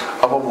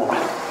of a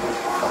woman.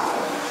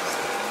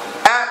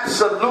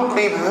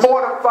 Absolutely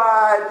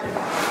mortified,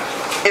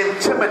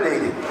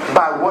 intimidated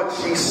by what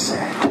she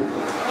said.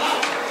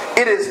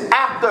 It is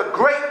after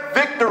great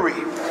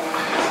victory,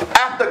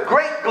 after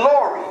great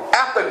glory,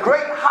 after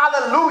great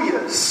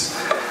hallelujahs,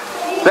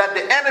 that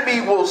the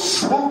enemy will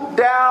swoop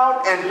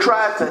down and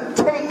try to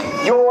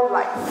take your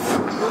life.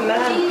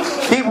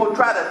 He will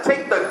try to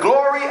take the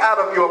glory out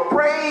of your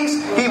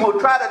praise. He will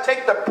try to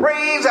take the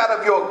praise out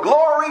of your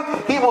glory.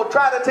 He will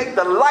try to take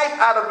the life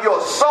out of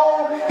your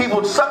soul. He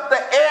will suck the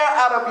air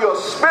out of your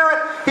spirit.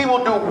 He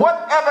will do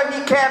whatever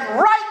he can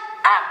right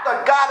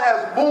after God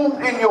has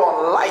moved in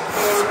your life.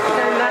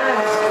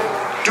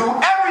 Do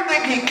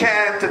everything he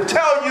can to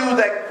tell you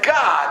that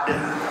God,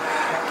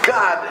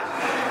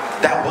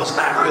 that was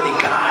not really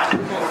God.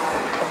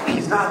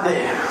 He's not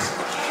there.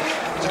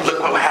 Look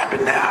what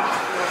happened now.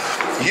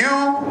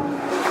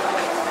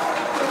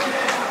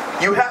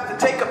 You have to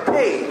take a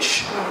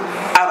page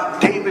out of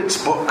David's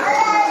book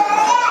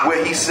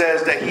where he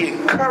says that he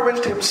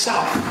encouraged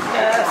himself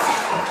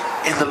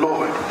in the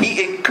Lord.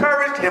 He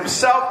encouraged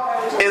himself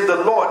in the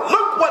Lord.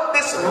 Look what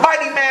this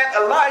mighty man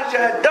Elijah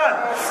had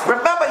done.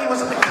 Remember, he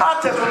was in the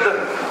contest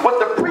with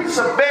the priests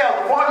of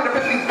Baal, the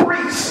 450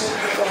 priests.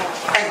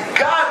 And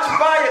God's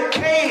fire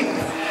came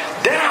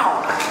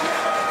down.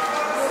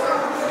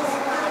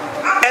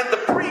 And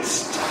the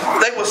priests,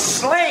 they were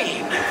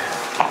slain.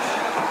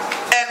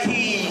 And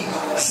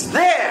he's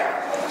there.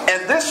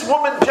 And this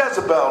woman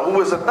Jezebel,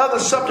 who is another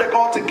subject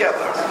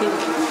altogether,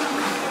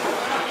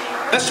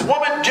 this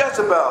woman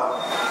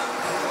Jezebel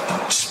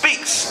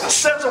speaks,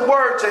 sends a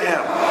word to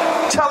him,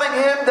 telling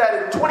him that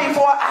in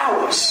 24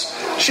 hours,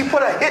 she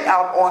put a hit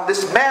out on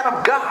this man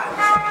of God.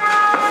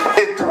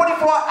 In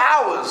 24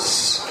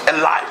 hours,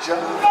 Elijah,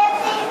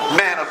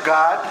 man of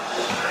God,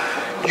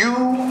 you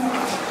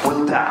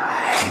will die.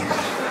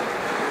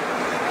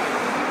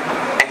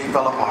 And he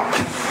fell apart.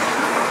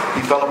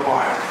 He fell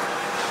apart.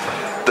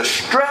 The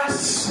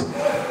stress,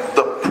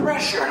 the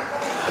pressure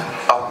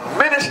of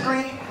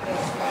ministry,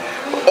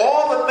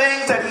 all the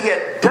things that he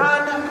had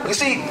done. You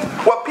see,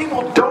 what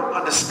people don't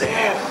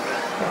understand,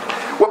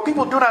 what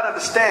people do not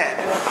understand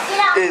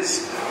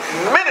is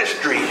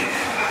ministry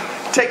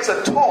takes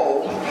a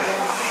toll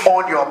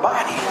on your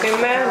body.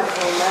 Amen.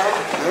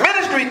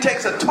 Ministry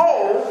takes a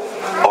toll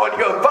on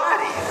your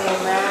body.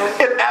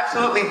 It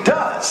absolutely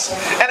does.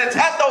 And it's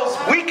at those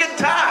weakened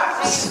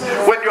times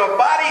when your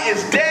body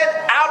is dead,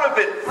 out of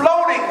it,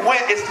 floating, when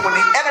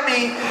the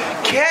enemy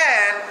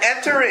can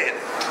enter in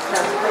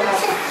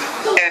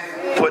and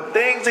put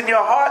things in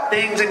your heart,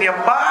 things in your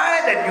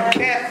mind, and you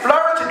can't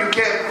flourish, and you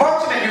can't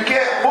function, and you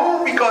can't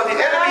move because the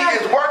enemy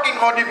is working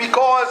on you,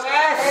 because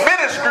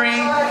ministry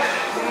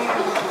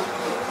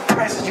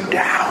presses you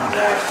down.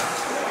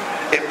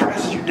 It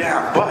presses you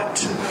down.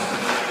 But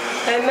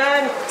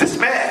this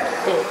man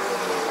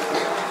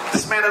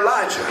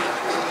Elijah,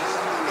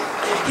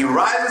 he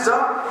rises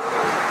up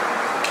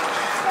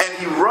and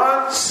he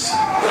runs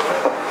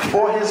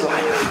for his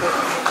life.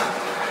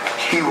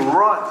 He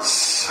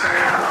runs.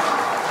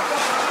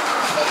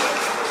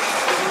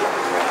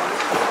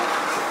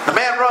 The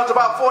man runs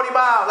about 40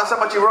 miles. That's how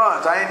much he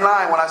runs. I ain't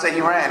lying when I say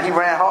he ran. He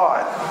ran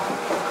hard.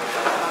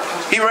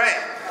 He ran.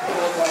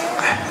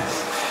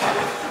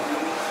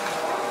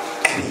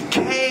 And he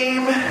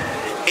came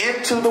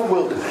into the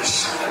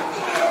wilderness,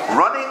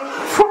 running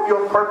from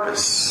your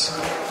purpose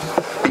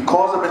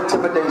because of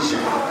intimidation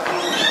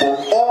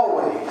will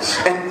always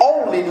and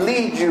only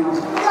lead you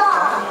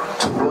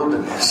to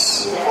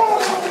wilderness.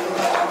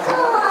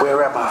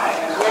 Where am I?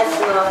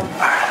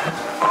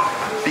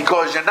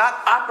 Because you're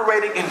not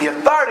operating in the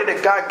authority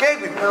that God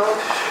gave you.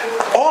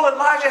 All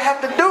Elijah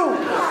had to do,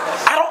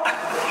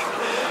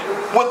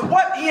 with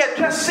what he had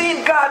just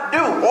seen God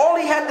do, all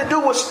he had to do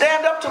was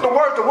stand up to the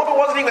words. The woman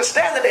wasn't even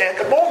standing there at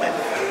the moment.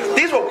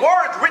 These were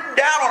words written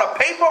down on a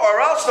paper,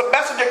 or else the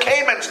messenger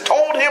came and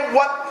told him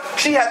what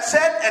she had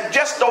said, and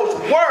just those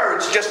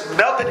words just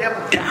melted him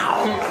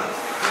down.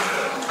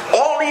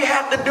 All he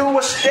had to do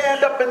was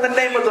stand up in the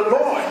name of the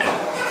Lord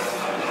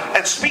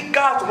and speak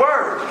God's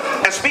word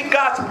and speak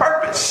God's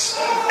purpose,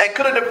 and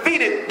could have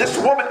defeated this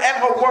woman and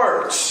her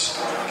words.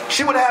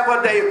 She would have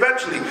her day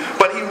eventually.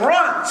 But he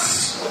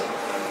runs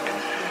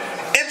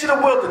into the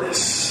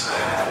wilderness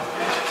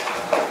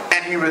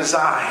and he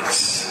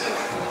resigns.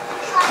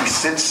 He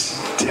sits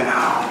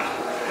down.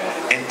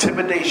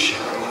 Intimidation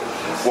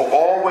will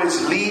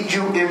always lead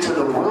you into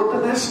the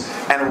wilderness,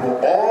 and it will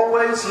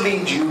always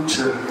lead you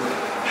to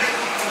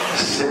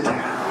sit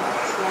down.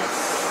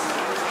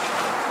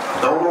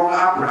 No longer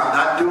operating. I'm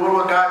not doing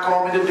what God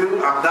called me to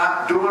do. I'm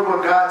not doing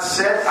what God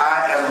said.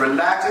 I am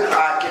relaxing.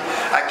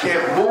 I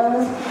can't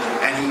move.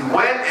 And he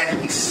went and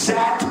he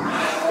sat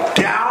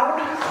down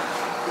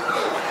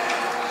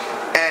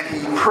and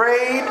he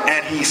prayed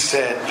and he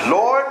said,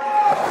 Lord,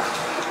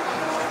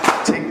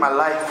 take my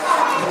life.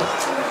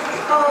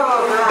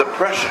 The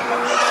pressure.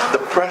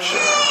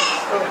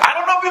 I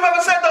don't know if you've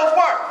ever said those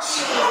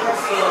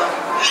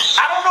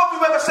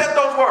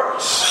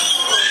words.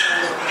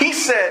 He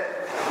said,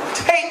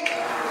 take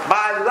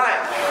my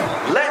life.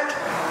 Let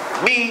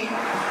me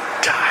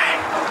die.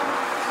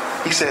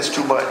 He says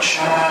too much.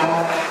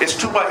 It's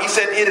too much. He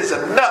said it is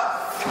enough.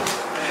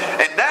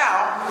 And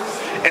now,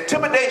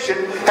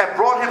 intimidation had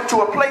brought him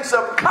to a place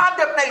of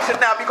condemnation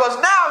now, because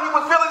now he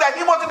was feeling that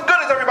he wasn't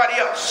good as everybody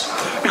else.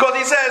 Because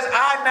he says,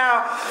 I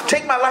now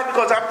take my life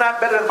because I'm not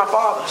better than my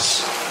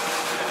fathers.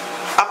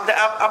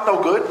 I'm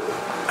no good.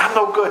 I'm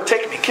no good.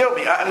 Take me, kill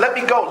me. Let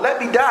me go. Let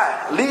me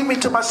die. Leave me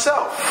to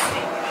myself.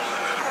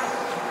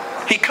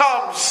 He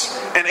comes,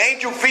 an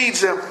angel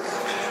feeds him,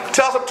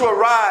 tells him to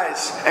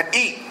arise and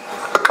eat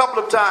a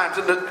couple of times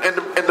in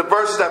the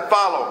verses that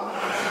follow.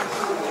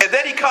 And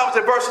then he comes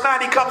in verse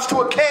 9, he comes to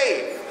a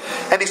cave.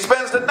 And he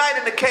spends the night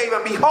in the cave.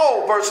 And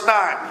behold, verse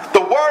 9,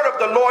 the word of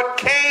the Lord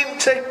came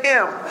to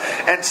him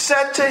and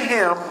said to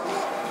him,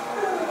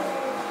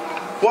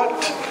 what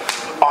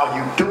are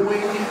you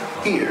doing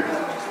here,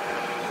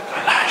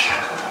 Elijah?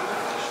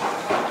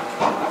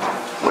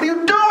 What are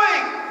you doing?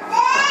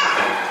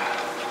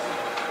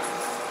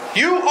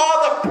 You are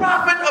the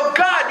prophet of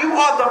God. You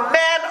are the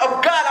man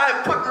of God. I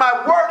have put my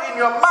word in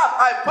your mouth.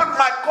 I have put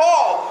my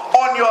call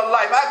on your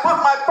life. I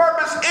put my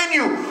purpose in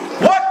you.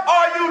 What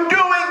are you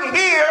doing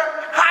here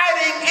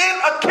hiding in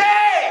a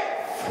cave?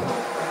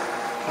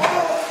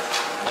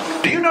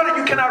 Do you know that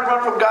you cannot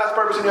run from God's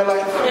purpose in your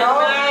life? No,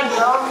 amen.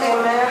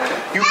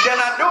 You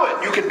cannot do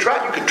it. You can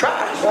try.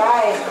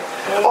 Right.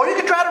 Or you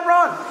can try to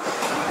run.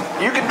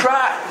 You can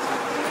try.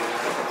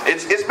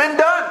 It's been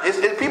done.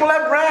 People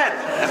have ran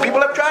and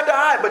people have tried to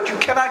hide, but you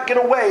cannot get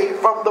away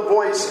from the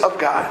voice of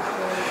God.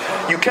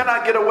 You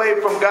cannot get away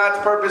from God's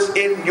purpose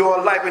in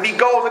your life. And he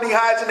goes and he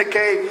hides in the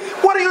cave.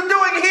 What are you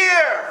doing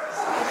here?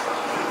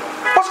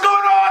 What's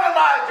going on,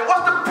 Elijah?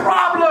 What's the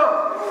problem?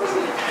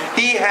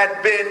 He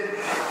had been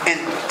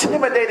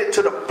intimidated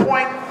to the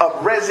point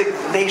of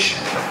resignation.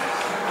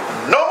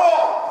 No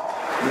more.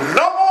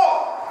 No more.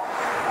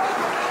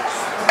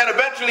 And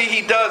eventually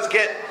he does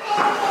get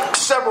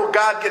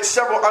God gets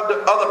several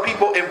other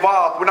people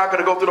involved. We're not going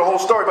to go through the whole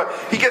story, but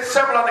he gets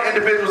several other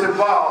individuals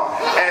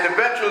involved. And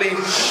eventually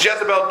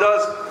Jezebel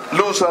does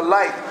lose her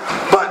life.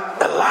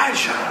 But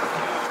Elijah,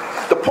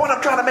 the point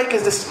I'm trying to make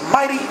is this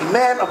mighty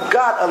man of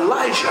God,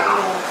 Elijah,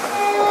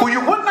 who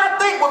you would not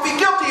think would be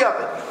guilty of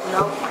it.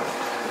 No.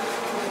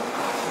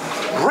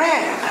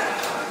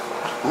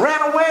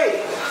 Ran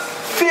away,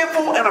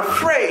 fearful and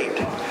afraid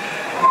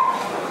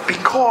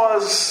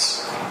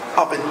because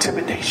of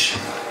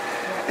intimidation.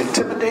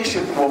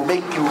 Intimidation will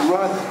make you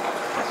run.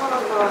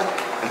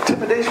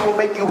 Intimidation will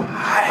make you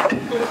hide.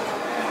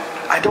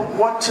 I don't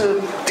want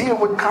to deal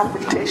with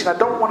confrontation. I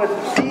don't want to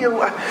deal.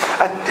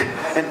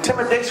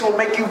 Intimidation will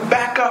make you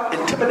back up.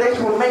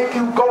 Intimidation will make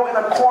you go in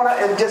a corner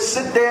and just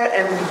sit there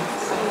and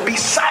be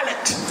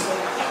silent.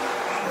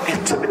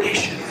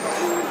 Intimidation.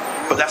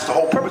 But that's the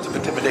whole purpose of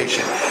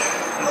intimidation.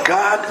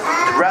 God,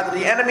 rather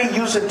the enemy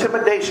use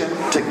intimidation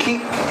to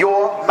keep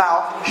your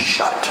mouth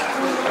shut.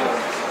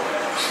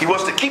 He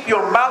wants to keep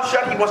your mouth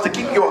shut. He wants to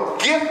keep your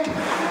gift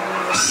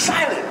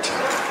silent.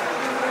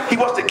 He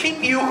wants to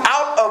keep you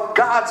out of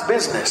God's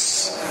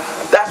business.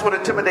 That's what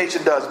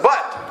intimidation does.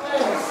 But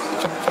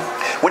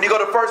when you go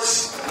to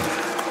First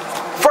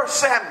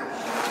Samuel,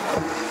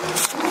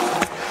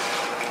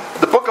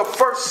 the book of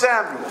 1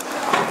 Samuel,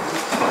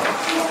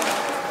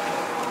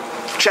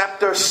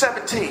 chapter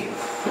 17.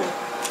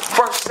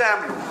 1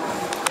 Samuel,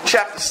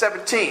 chapter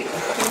 17.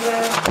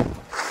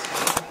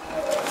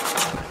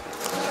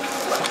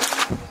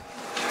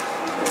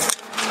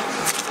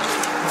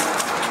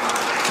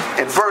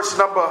 In verse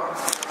number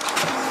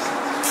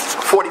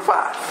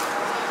 45.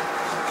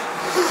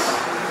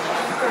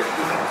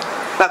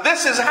 Now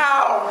this is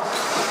how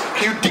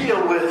you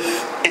deal with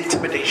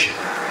intimidation.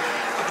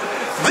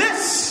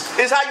 This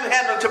is how you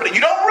handle intimidation.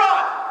 You don't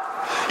run.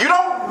 You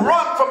don't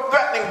run from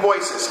threatening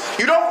voices.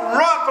 You don't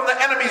run from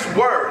the enemy's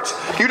words.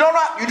 You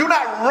do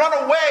not run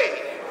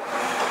away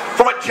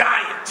from a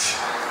giant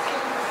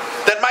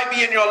that might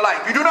be in your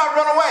life. You do not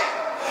run away.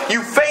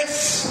 You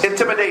face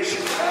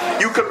intimidation.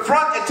 You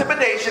confront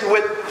intimidation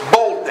with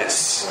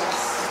boldness.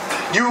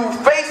 You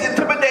face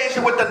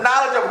intimidation with the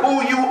knowledge of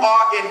who you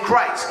are in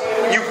Christ.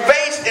 You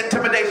face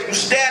intimidation. You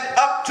stand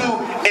up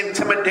to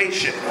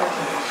intimidation.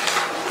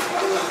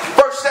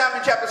 1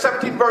 Samuel chapter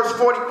 17 verse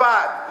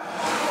 45.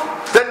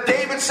 Then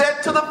David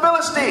said to the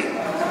Philistine,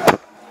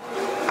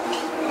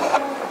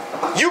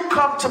 you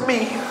come to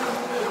me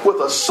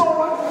with a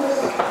sword,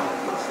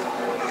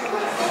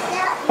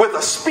 with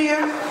a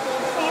spear,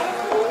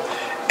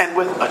 and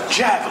with a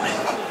javelin.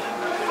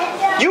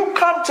 You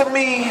come to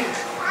me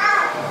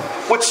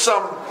with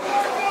some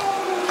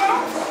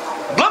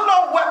little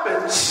old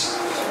weapons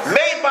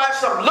made by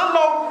some little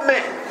old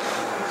men.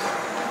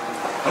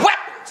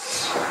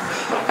 Weapons.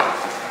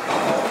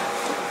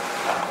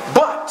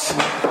 But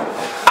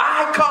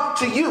I come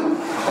to you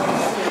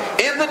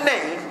in the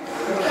name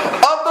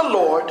of the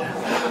Lord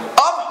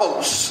of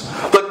hosts,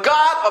 the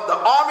God of the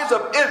armies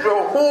of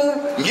Israel,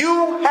 whom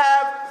you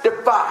have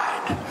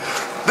defied.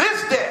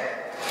 This day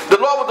the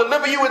Lord will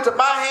deliver you into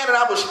my hand, and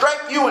I will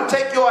strike you and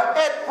take your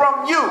head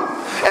from you.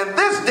 And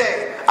this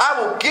day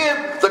I will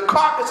give the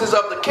carcasses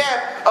of the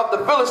camp of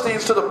the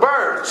Philistines to the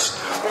birds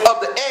of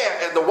the air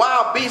and the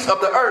wild beasts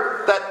of the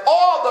earth, that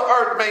all the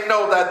earth may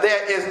know that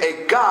there is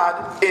a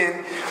God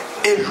in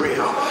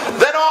Israel.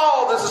 Then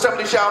all this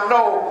assembly shall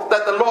know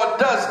that the Lord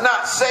does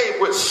not save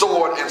with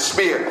sword and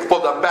spear, for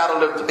the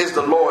battle is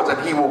the Lord's,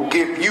 and he will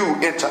give you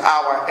into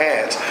our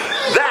hands.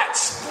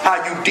 That's how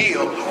you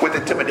deal with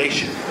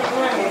intimidation.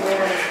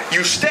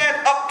 You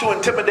stand up to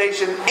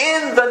intimidation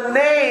in the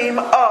name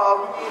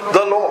of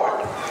the Lord.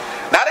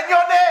 Not in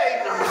your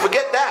name.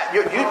 Forget that.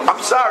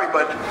 I'm sorry,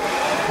 but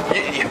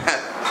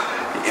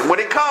when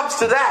it comes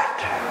to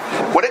that,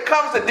 when it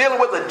comes to dealing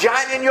with a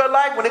giant in your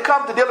life, when it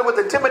comes to dealing with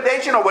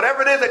intimidation or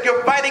whatever it is that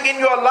you're fighting in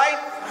your life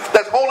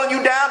that's holding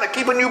you down and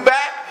keeping you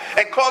back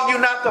and causing you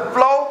not to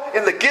flow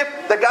in the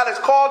gift that God has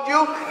called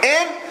you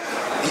in,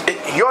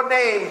 your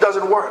name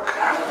doesn't work.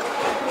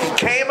 He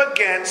came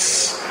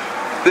against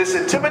this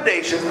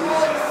intimidation,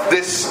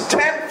 this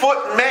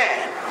 10-foot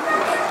man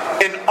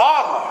in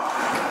armor,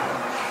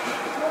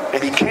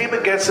 and he came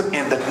against him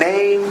in the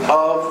name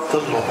of the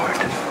Lord.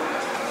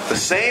 The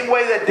same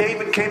way that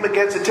David came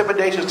against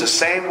intimidation is the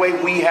same way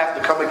we have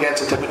to come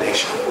against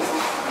intimidation.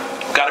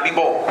 We got to be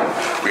bold.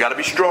 We got to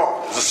be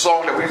strong. There's a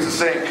song that we used to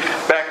sing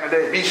back in the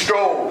day. Be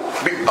strong.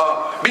 Be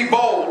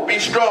bold. Be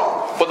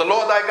strong. For the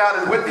Lord thy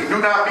God is with thee. Do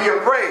not be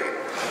afraid.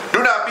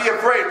 Do not be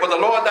afraid, for the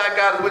Lord thy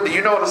God is with thee.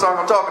 You know the song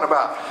I'm talking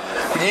about.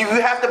 You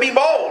have to be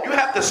bold. You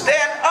have to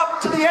stand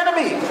up to the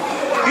enemy.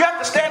 You have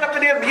to stand up to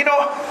the enemy. You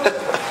know,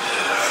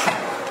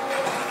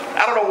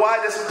 I don't know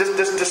why this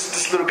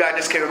little guy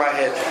just came in my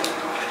head.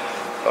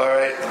 All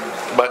right,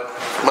 but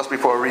must be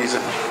for a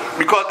reason.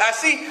 Because I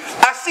see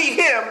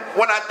him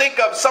when I think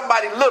of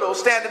somebody little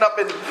standing up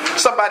in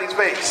somebody's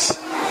face.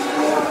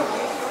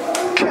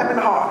 Kevin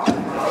Hart.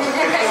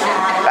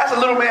 That's a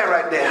little man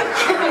right there.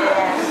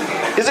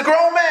 He's a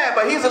grown man,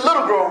 but he's a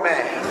little grown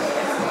man.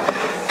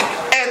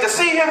 And to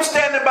see him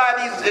standing by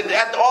these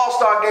at the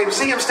All-Star game,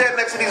 see him standing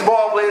next to these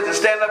ball players and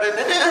standing up,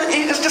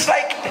 it's just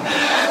like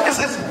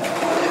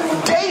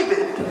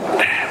David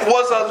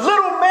was a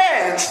little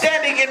man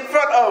standing in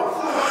front of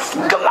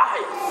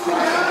Goliath.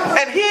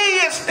 And here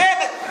he is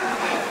standing.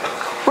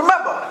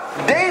 Remember,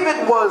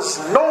 David was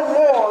no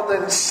more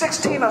than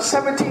 16 or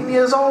 17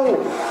 years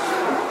old.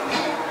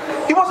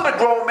 He wasn't a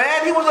grown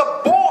man, he was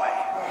a boy.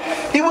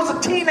 He was a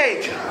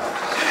teenager.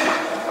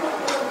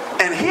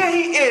 And here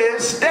he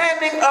is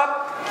standing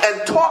up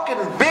and talking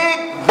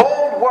big,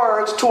 bold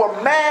words to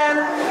a man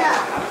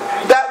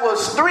that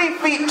was 3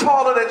 feet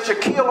taller than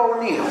Shaquille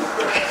O'Neal.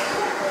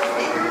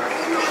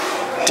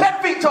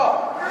 10 feet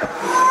tall.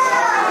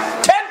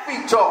 10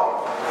 feet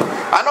tall.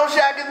 I know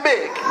Shaq is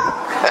big.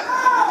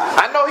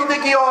 I know he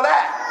think he all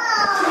that.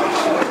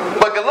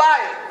 But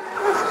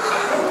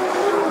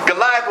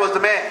Goliath was the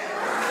man.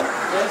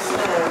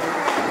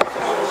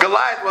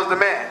 Goliath was the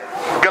man.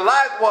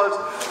 Goliath was,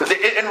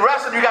 in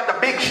wrestling you got the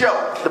Big Show.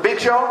 The Big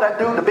Show, that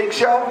dude, the Big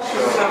Show.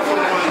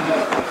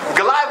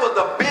 Goliath was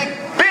the big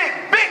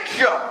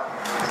show.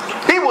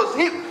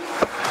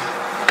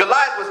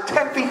 Goliath was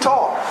 10 feet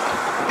tall.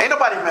 Ain't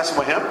nobody messing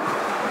with him.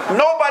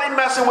 Nobody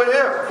messing with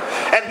him.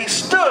 And he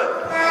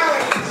stood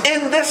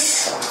in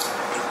this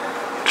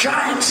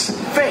giant's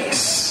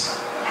face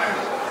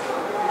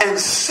and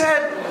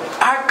said,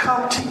 I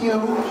come to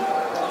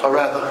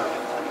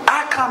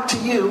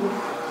you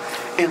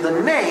in the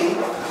name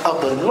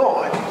of the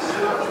Lord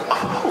of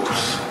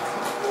hosts.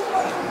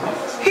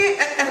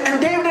 And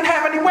David didn't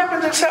have any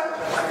weapons except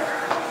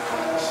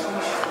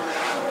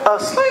a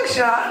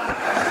slingshot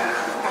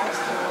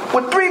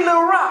with 3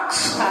 little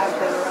rocks.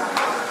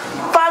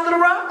 5 little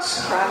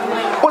rocks?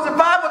 Was it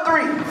 5 or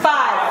 3?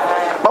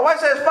 5. My wife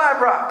says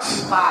 5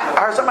 rocks. 5. I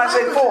heard somebody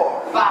say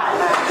 4.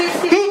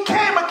 5. He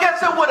came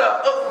against him with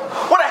a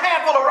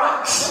handful of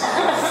rocks.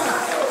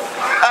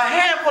 A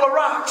handful of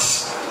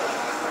rocks.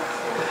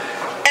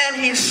 And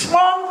he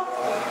swung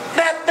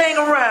that thing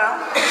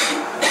around.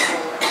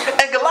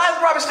 And Goliath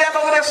probably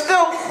standing over there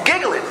still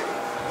giggling,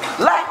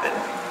 laughing.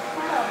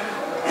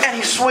 And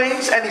he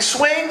swings and he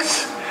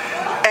swings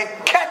and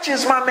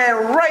catches my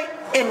man right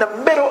in the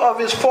middle of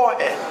his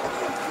forehead.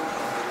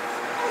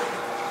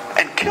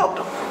 And killed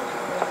him.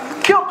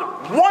 Killed him.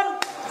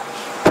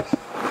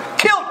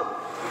 Killed him.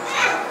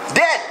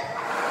 Dead.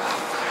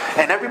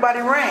 And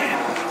everybody ran.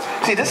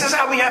 See, this is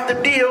how we have to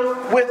deal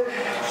with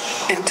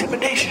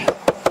intimidation.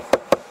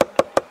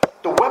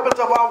 The weapons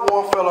of our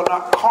warfare are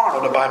not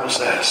carnal, the Bible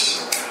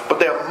says, but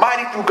they are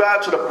mighty through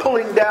God to the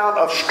pulling down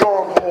of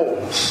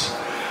strongholds.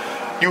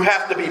 You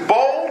have to be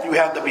bold, you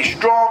have to be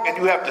strong, and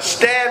you have to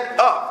stand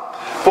up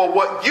for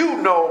what you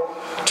know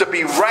to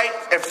be right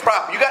and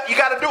proper. You got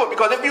to do it,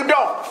 because if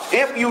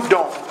you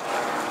don't,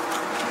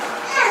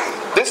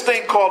 this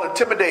thing called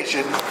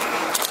intimidation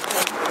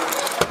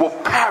will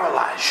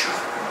paralyze you.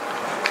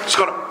 It's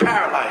going to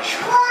paralyze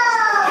you.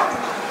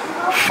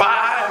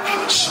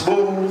 5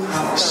 smooth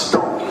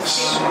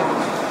stones.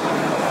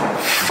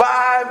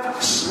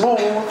 5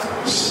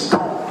 smooth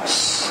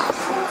stones.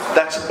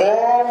 That's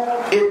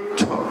all it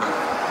took.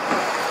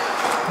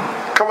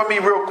 Come with me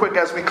real quick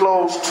as we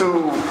close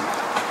to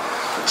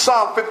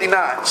Psalm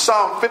 59.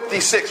 Psalm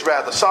 56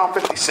 rather. Psalm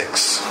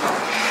 56.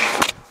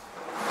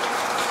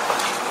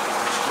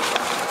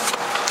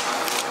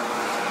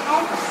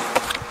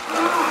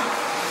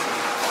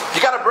 You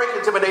got to break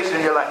intimidation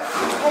in your life.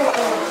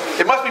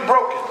 It must be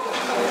broken.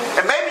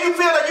 And maybe you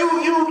feel that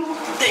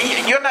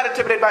you're not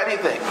intimidated by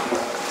anything.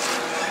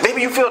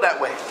 Maybe you feel that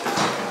way.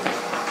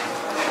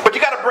 But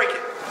you got to break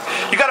it.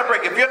 You got to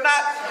break it. If you're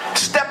not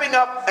stepping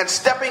up and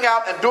stepping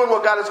out and doing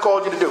what God has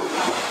called you to do,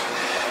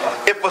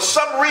 if for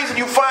some reason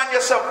you find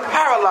yourself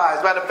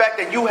paralyzed by the fact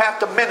that you have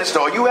to minister,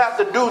 or you have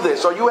to do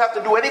this, or you have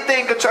to do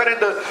anything concerning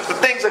the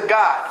things of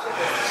God,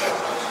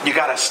 you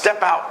got to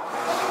step out.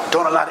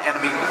 Don't allow the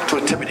enemy to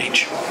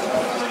intimidate you.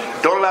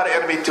 Don't allow the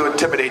enemy to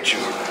intimidate you.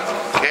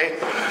 Okay?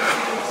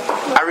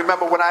 I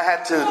remember when I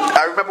had to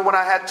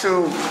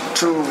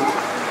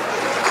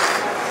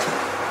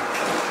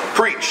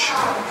preach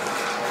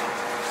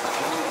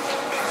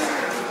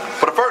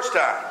for the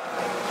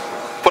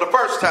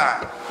first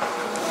time.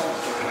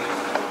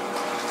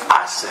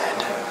 I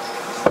said,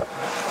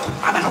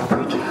 I'm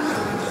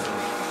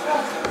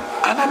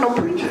not no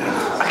preacher.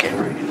 I can't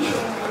preach.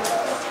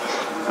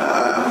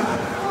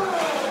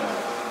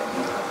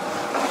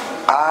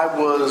 I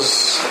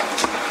was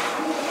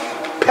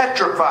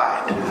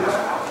petrified.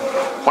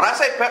 When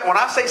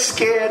I say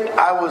scared,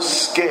 I was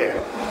scared.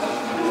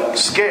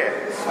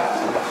 Scared.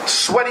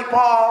 Sweaty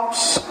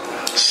palms,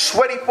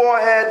 sweaty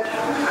forehead.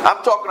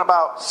 I'm talking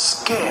about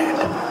scared.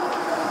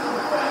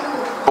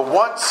 But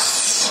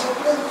once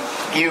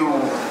you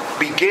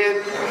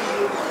begin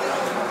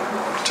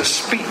to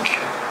speak,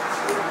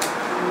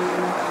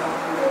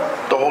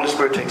 the Holy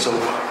Spirit takes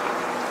over.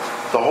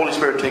 The Holy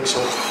Spirit takes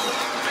over.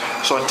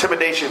 So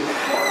intimidation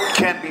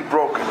can be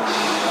broken.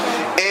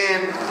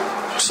 In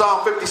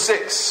Psalm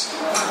 56,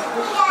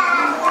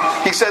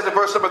 he says in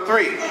verse number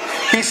 3,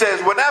 he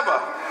says, whenever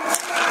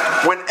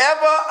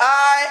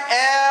I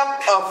am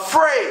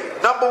afraid,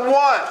 number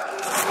one,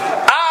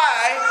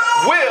 I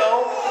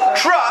will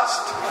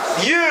trust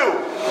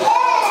you.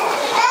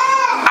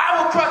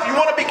 I will trust you. You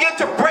want to begin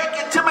to break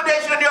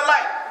intimidation in your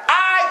life?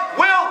 I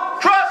will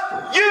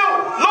trust you,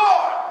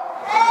 Lord.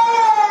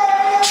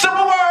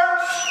 Simple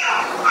words.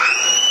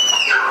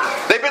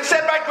 They've been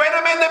said by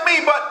greater men than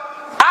me, but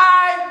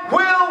I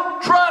will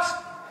trust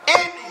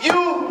in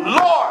you,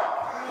 Lord.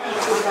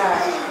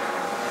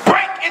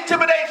 Break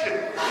intimidation.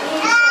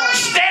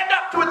 Stand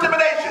up to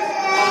intimidation.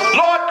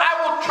 Lord, I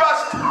will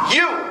trust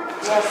you.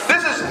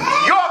 This is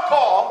your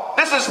call.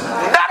 This is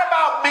not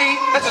about me.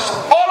 This is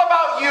all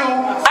about you.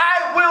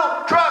 I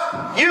will trust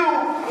you,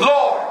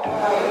 Lord.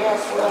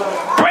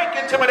 Break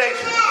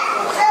intimidation.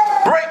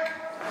 Break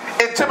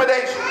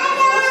intimidation.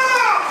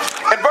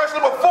 In verse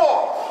number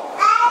 4,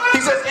 he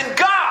says, in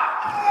God,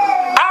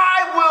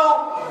 I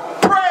will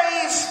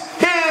praise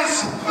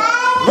his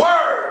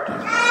word.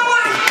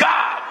 In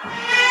God,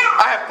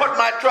 I have put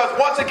my trust.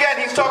 Once again,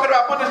 he's talking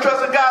about putting his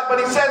trust in God, but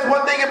he says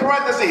one thing in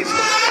parentheses.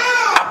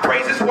 I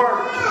praise his word.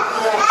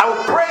 I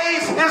will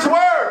praise his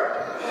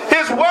word.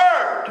 His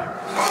word.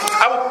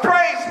 I will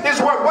praise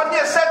his word. What he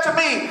has said to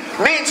me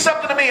means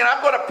something to me, and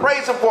I'm going to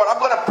praise him for it. I'm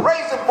going to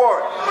praise him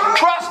for it.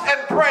 Trust and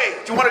praise.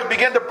 Do you want to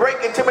begin to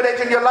break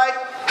intimidation in your life?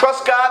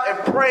 Trust God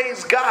and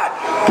praise God.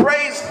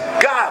 Praise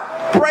God.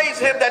 Praise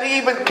him that he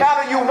even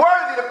counted you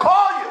worthy to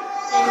call you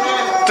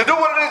to do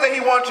what it is that he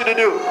wants you to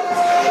do.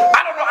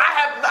 I don't know.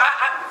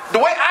 The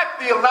way I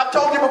feel, and I've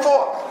told you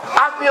before,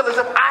 I feel as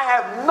if I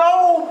have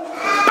no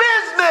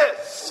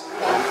business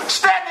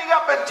standing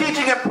up and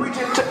teaching and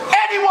preaching to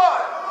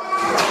anyone.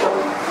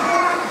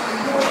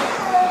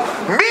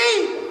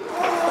 Me.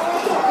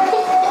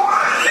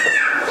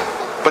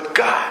 But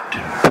God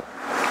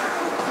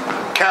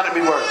counted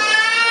me worthy.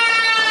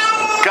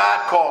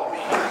 God called me.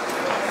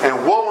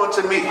 And woe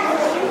unto me.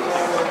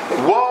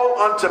 Woe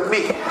unto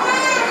me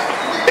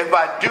if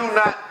I do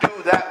not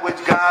do that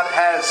which God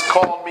has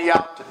called me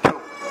out to do.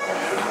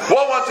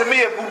 Woe unto me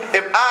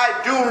if I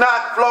do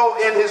not flow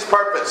in his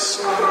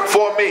purpose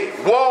for me.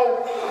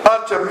 Woe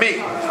unto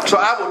me. So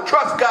I will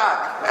trust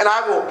God and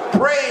I will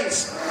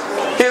praise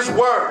his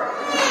word.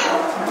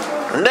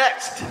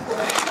 Next,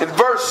 in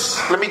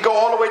let me go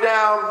all the way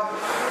down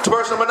to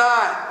verse number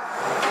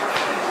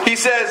 9. He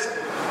says,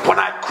 when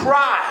I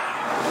cry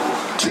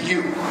to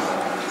you,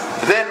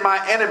 then my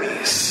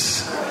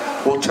enemies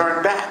will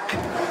turn back.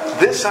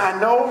 This I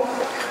know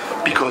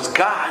because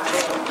God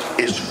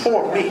is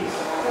for me.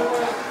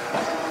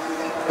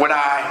 When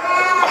I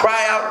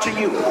cry out to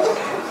you,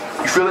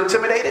 you feel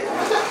intimidated?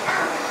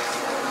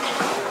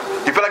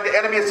 You feel like the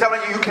enemy is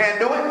telling you can't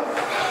do it?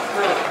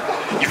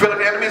 You feel like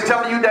the enemy is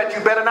telling you that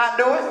you better not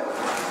do it?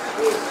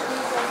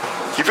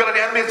 You feel like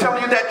the enemy is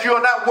telling you that you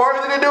are not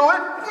worthy to do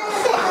it?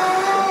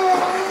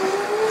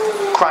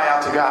 Cry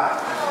out to God.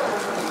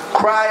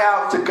 Cry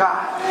out to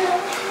God.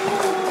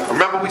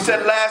 Remember we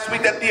said last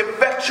week that the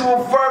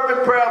effectual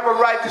fervent prayer of a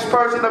righteous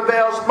person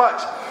avails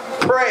much.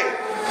 Pray.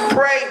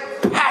 Pray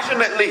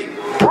passionately.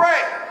 Pray.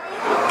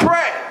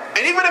 Pray.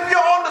 And even if you're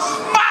on the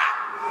spot,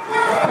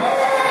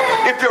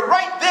 if you're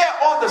right there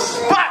on the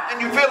spot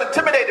and you feel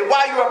intimidated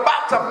while you're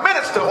about to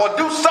minister or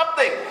do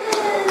something,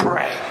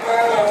 pray.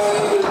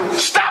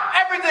 Stop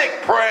everything.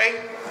 Pray.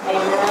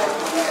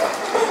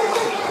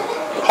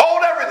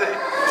 Hold everything.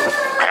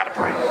 I gotta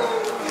pray.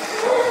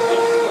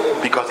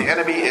 Because the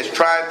enemy is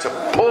trying to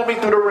pull me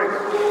through the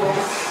ringer.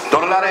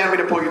 Don't allow the enemy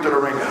to pull you through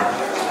the ringer.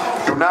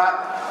 Do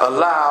not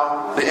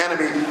allow the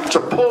enemy to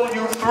pull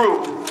you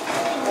through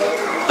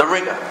the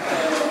ringer.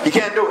 He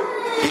can't do it.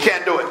 He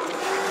can't do it.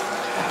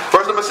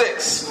 Verse number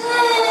 6.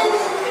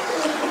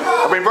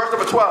 Verse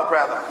number 12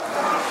 rather.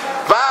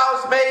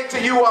 Vows made to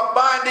you are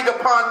binding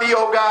upon me,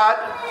 O God.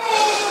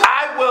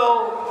 I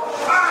will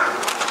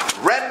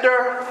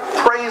render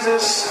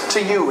praises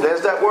to you.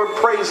 There's that word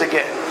praise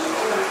again.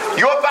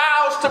 Your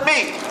vows to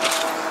me,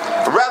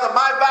 rather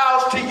my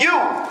vows to you.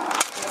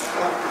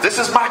 This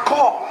is my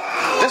call.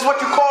 This is what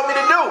you called me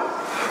to do.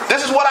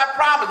 This is what I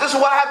promised. This is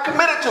what I have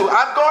committed to.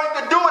 I'm going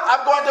to do it.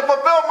 I'm going to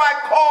fulfill my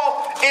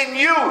call in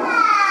you.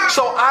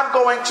 So I'm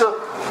going to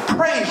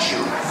praise you.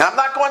 And I'm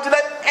not going to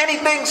let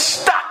anything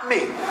stop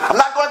me. I'm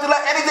not going to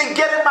let anything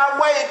get in my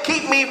way and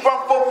keep me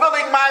from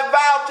fulfilling my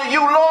vow to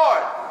you,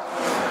 Lord.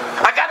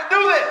 I got to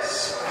do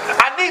this.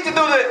 I need to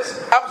do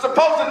this. I'm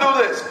supposed to do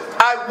this.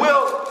 I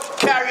will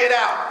carry it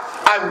out.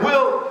 I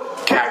will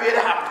carry it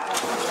out.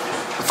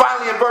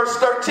 Finally, in verse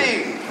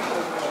 13,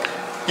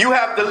 you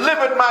have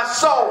delivered my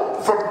soul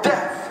from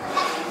death.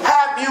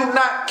 Have you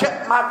not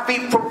kept my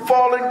feet from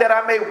falling, that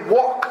I may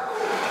walk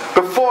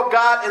before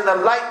God in the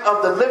light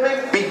of the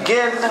living?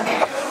 Begin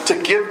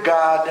to give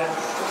God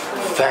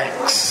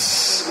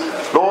thanks.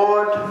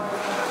 Lord,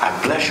 I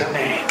bless your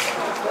name.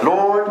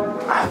 Lord,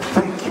 I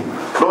thank you.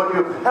 Lord,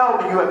 you have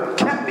held me, you have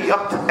kept me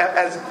up to,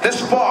 as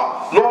this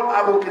far. Lord,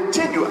 I will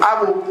continue.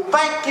 I will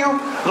thank you.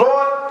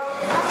 Lord,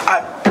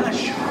 I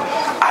bless you.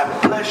 I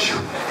bless you.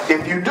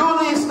 If you do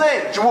these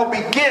things, you will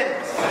begin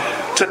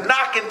to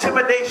knock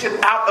intimidation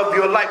out of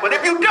your life. But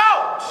if you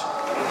don't,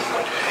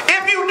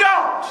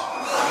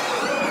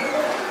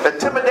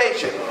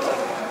 intimidation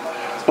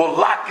will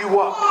lock you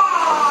up.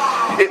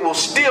 It will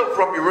steal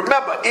from you.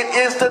 Remember, it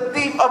is the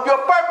thief of your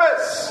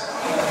purpose.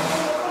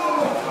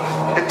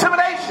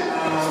 Intimidation.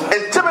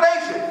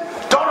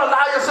 Don't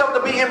allow yourself to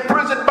be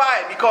imprisoned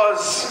by it,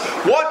 because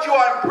once you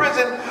are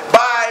imprisoned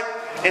by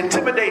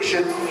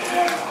intimidation,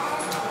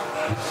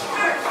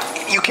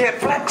 you can't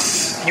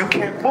flex, you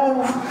can't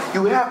move,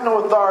 you have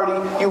no authority,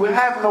 you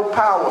have no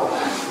power.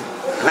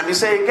 Let me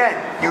say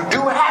again, you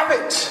do have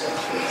it,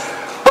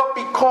 but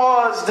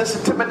because this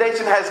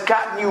intimidation has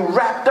gotten you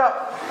wrapped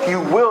up, you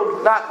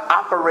will not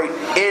operate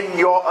in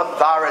your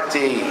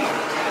authority.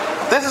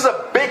 This is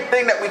a big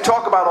thing that we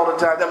talk about all the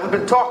time, that we've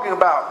been talking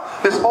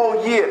about this whole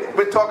year. We've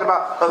been talking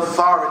about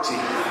authority.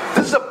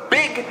 This is a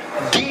big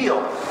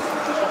deal.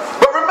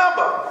 But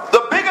remember,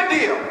 the bigger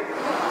deal,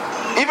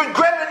 even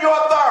greater than your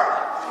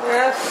authority,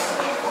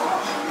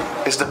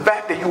 is the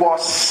fact that you are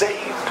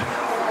saved.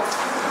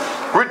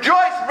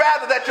 Rejoice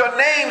rather that your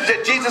names,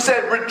 that Jesus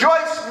said,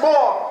 rejoice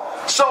more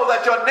so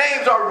that your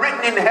names are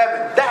written in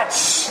heaven.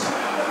 That's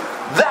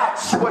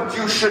what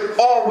you should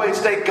always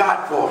thank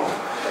God for.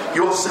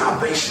 Your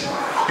salvation.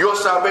 Your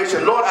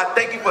salvation. Lord, I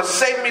thank you for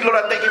saving me. Lord,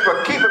 I thank you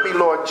for keeping me,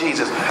 Lord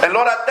Jesus. And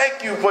Lord, I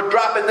thank you for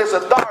dropping this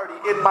authority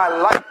in my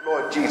life,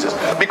 Lord Jesus.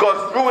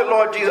 Because through it,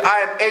 Lord Jesus,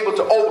 I am able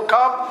to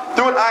overcome.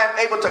 Through it, I am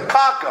able to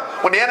conquer.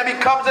 When the enemy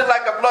comes in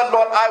like a flood,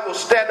 Lord, I will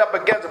stand up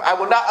against him. I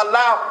will not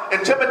allow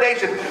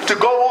intimidation to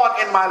go on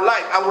in my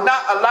life. I will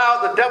not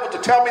allow the devil to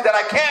tell me that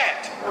I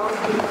can't.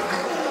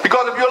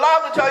 Because if you allow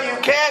him to tell you you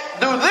can't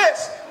do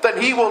this, then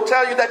he will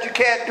tell you that you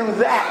can't do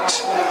that.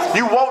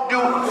 You won't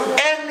do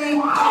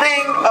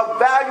anything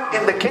of value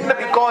in the kingdom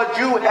because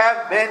you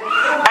have been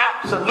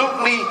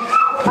absolutely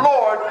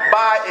floored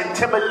by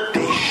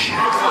intimidation.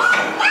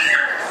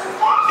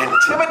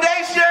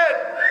 Intimidation.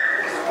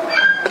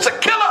 It's a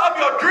killer of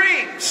your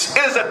dreams.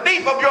 It is a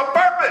thief of your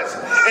purpose.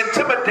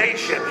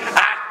 Intimidation.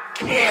 I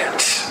can't.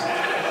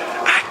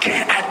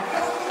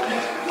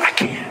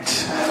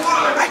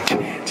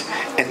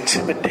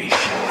 Intimidation.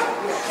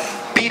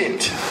 Beat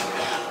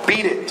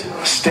it.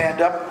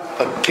 Stand up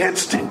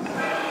against it.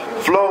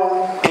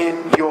 Flow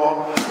in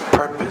your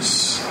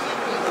purpose.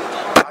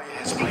 Bow your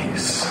heads,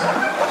 please.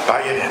 Bow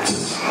your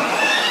heads.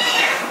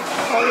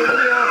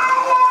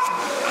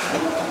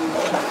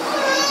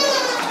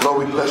 Lord,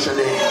 we bless your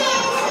name.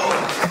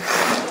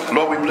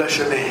 Lord, we bless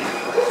your name.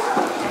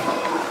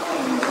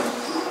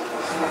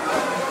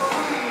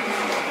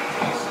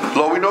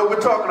 Lord, we know what we're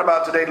talking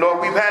about today. Lord,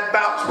 we've had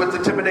bouts with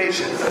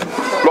intimidation.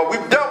 Lord,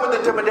 we've dealt with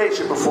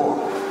intimidation before.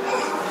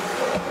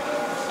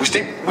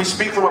 We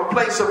speak from a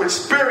place of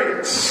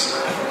experience.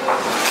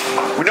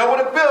 We know what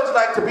it feels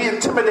like to be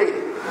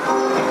intimidated.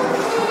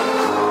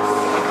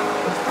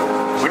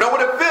 We know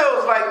what it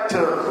feels like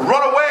to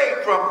run away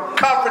from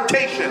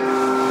confrontation.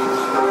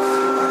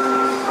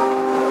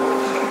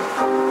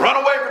 Run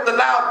away from the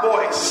loud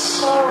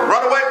voice.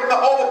 Run away from the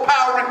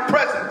overpowering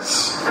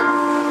presence.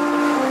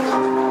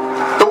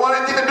 Don't want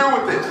anything to do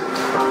with it.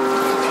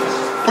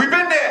 We've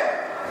been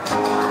there.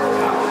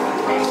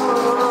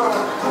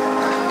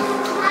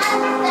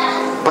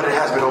 But it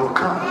has been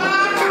overcome.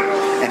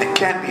 And it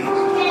can be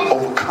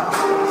overcome.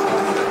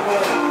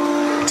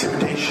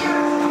 Intimidation.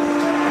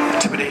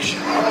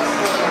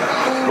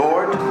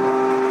 Lord,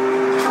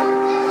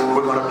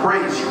 we're going to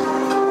praise you.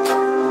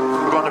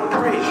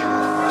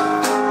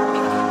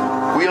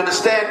 We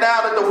understand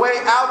now that the way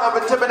out of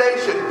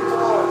intimidation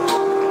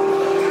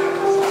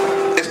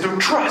is through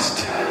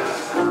trust.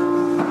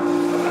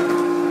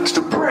 It's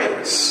through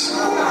praise.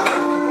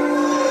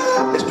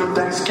 It's through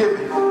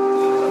thanksgiving.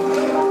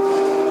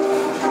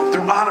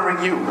 Through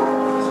honoring you.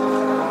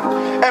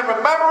 And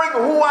remembering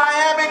who I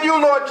am in you,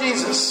 Lord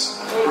Jesus.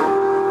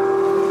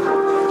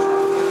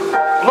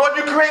 Lord,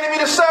 you created me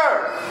to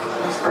serve.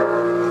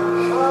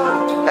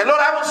 And Lord,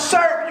 I will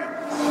serve you.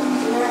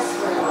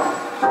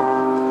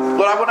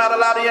 Lord, I will not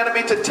allow the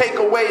enemy to take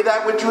away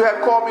that which you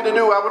have called me to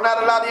do. I will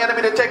not allow the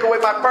enemy to take away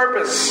my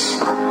purpose.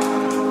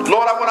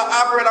 Lord, I want to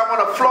operate. I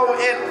want to flow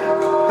in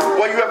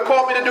what you have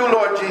called me to do,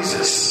 Lord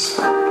Jesus.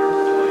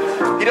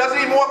 He doesn't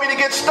even want me to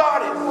get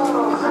started.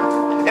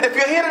 And if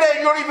you're here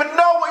today, you don't even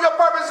know what your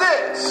purpose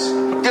is.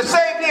 You're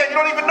saved here, you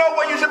don't even know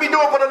what you should be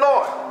doing for the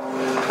Lord.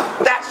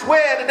 That's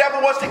where the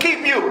devil wants to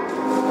keep you.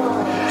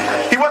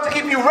 He wants to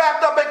keep you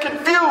wrapped up and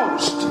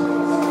confused.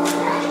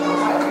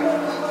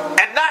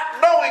 And not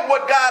knowing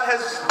what God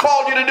has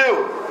called you to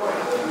do.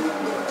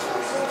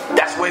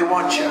 That's where he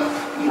wants you.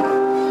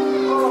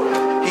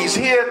 He's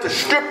here to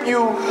strip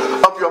you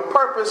of your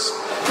purpose,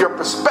 your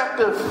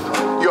perspective,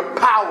 your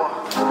power,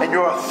 and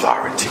your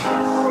authority.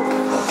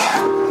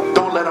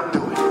 Don't let him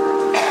do it.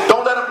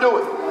 Don't let him do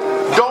it.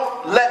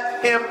 Don't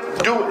let him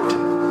do it.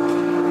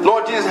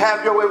 Lord Jesus,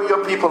 have your way with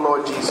your people,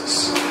 Lord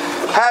Jesus.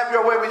 Have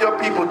your way with your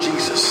people,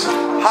 Jesus.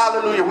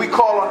 Hallelujah. We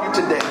call on you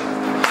today.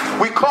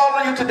 We call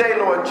on you today,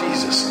 Lord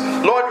Jesus.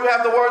 Lord, you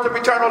have the words of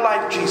eternal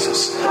life,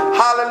 Jesus.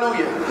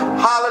 Hallelujah.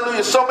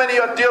 Hallelujah. So many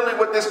are dealing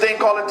with this thing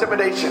called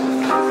intimidation.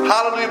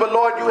 Hallelujah. But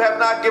Lord, you have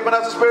not given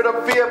us a spirit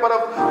of fear, but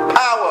of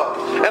power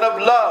and of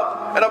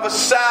love and of a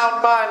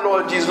sound mind,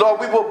 Lord Jesus.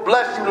 Lord, we will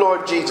bless you,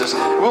 Lord Jesus.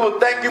 We will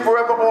thank you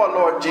forevermore,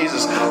 Lord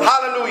Jesus.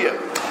 Hallelujah.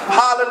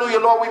 Hallelujah.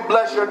 Lord, we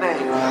bless your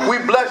name. We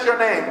bless your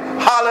name.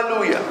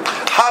 Hallelujah.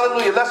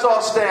 Hallelujah. Let's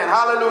all stand.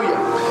 Hallelujah.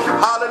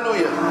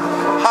 Hallelujah.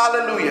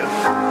 Hallelujah.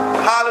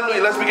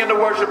 Hallelujah. Let's begin to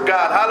worship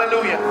God.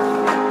 Hallelujah.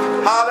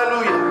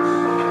 Hallelujah.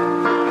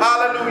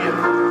 Hallelujah.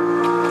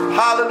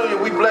 Hallelujah.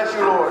 We bless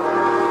you, Lord.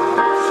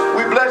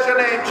 We bless your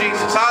name,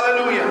 Jesus.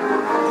 Hallelujah.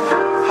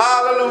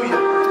 Hallelujah.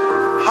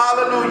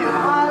 Hallelujah.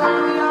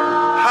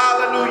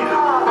 Hallelujah.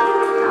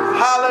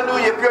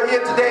 Hallelujah. If you're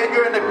here today and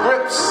you're in the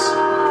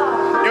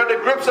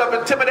grips of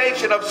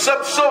intimidation of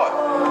some sort,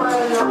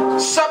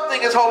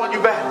 something is holding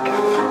you back.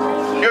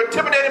 You're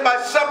intimidated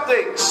by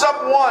something,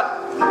 someone.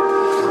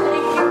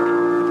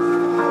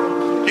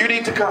 You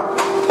need to come.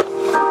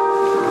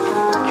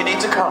 You need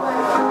to come.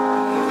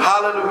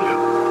 Hallelujah.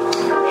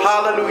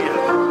 Hallelujah.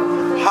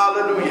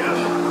 Hallelujah.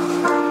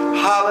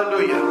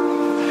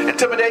 Hallelujah.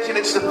 Intimidation,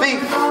 it's the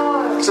thief.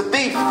 It's a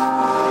thief.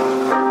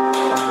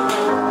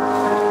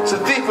 It's a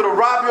thief. It'll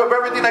rob you of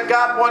everything that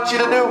God wants you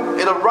to do.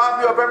 It'll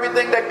rob you of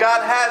everything that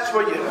God has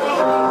for you.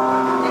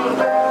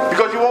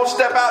 Because you won't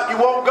step out. You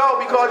won't go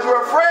because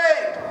you're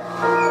afraid.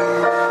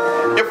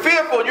 You're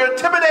fearful. You're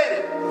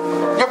intimidated.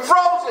 You're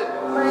frozen.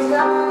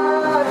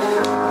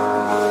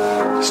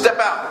 Step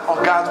out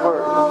on God's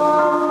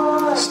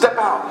word. Step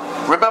out.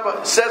 Remember,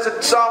 it says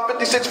in Psalm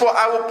 56:4,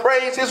 I will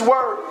praise his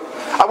word.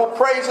 I will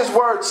praise his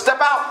word. Step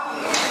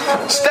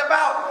out. Step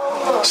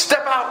out.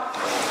 Step out.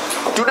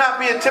 Do not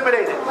be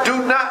intimidated.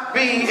 Do not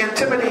be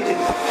intimidated.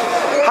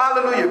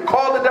 Hallelujah.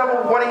 Call the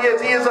devil what he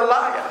is. He is a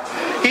liar.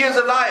 He is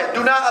a liar.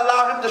 Do not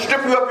allow him to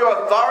strip you of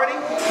your authority.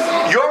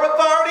 Your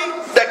authority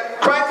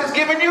that Christ has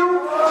given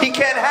you, he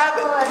can't have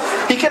it.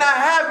 He cannot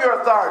have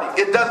your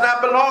authority. It does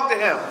not belong to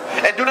him.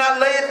 And do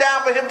not lay it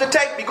down for him to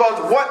take, because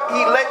what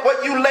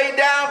you lay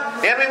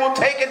down, the enemy will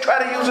take and try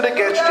to use it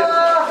against you.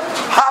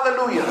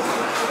 Hallelujah.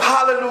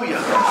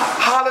 Hallelujah.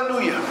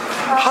 Hallelujah.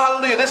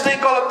 Hallelujah. This thing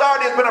called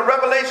authority has been a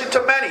revelation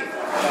to many.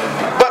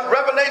 But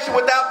revelation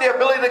without the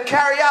ability to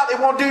carry out, it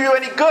won't do you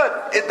any good.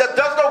 It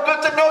does no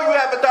good to know you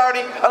have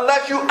authority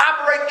unless you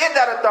operate in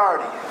that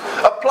authority.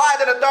 Apply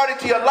that authority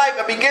to your life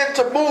and begin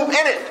to move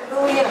in it.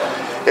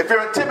 If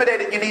you're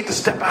intimidated, you need to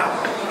step out.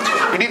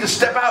 You need to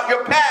step out.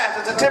 Your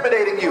past is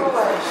intimidating you.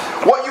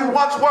 What you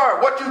once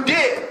were, what you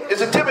did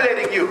is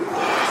intimidating you.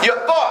 Your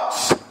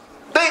thoughts,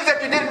 things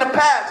that you did in the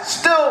past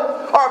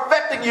still are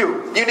affecting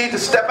you. You need to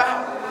step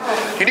out.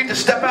 You need to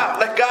step out.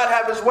 Let God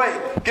have his way.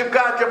 Give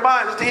God your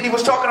mind. As he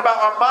was talking about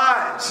our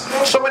minds.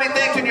 So many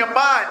things in your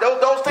mind.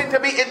 Those things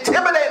can be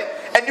intimidating.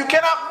 And you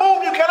cannot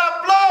move. You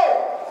cannot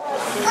flow.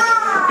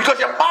 Because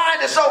your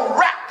mind is so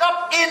wrapped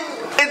up in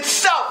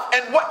itself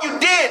and what you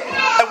did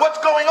and what's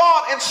going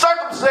on in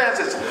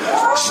circumstances.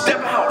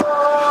 Step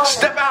out.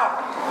 Step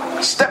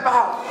out. Step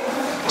out.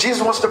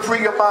 Jesus wants to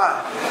free your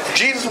mind.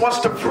 Jesus wants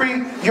to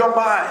free your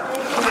mind.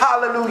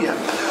 Hallelujah.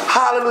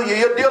 Hallelujah.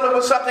 You're dealing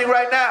with something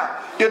right now.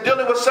 You're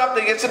dealing with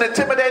something. It's an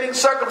intimidating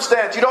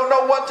circumstance. You don't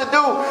know what to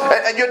do.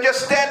 And you're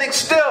just standing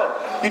still.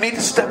 You need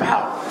to step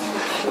out.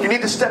 You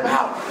need to step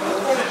out.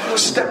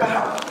 Step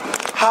out.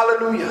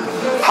 Hallelujah.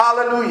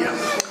 Hallelujah.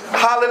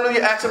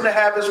 Hallelujah. Ask him to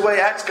have his way.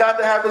 Ask God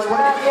to have his way.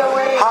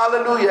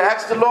 Hallelujah.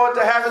 Ask the Lord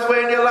to have his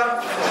way in your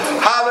life.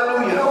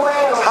 Hallelujah.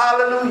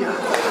 Hallelujah.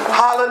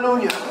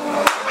 Hallelujah.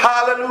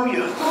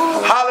 Hallelujah.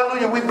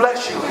 Hallelujah. We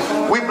bless you.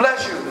 We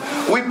bless you.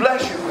 We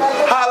bless you.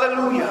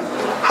 Hallelujah.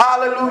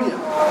 Hallelujah.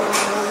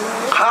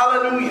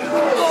 Hallelujah.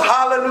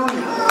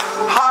 Hallelujah.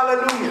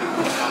 Hallelujah.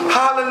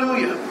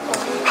 Hallelujah.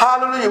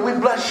 Hallelujah. We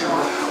bless you.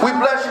 We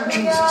bless you,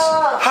 Jesus.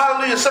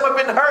 Hallelujah. Some have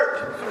been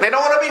hurt. They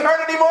don't want to be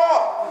hurt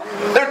anymore.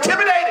 They're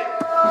intimidated.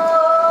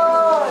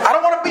 I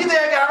don't want to be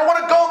there again. I don't want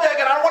to go there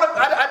again.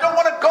 I don't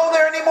want to go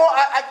there anymore.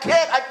 I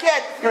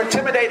can't. You're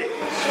intimidated.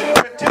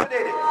 You're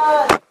intimidated.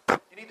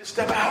 You need to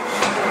step out.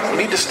 You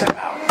need to step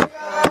out.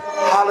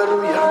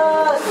 Hallelujah.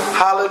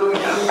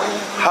 Hallelujah.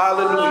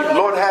 Hallelujah.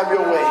 Lord, have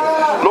your way.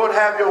 Lord,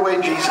 have your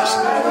way, Jesus.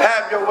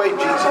 Have your way,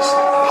 Jesus.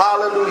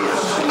 Hallelujah.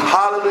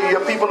 Hallelujah.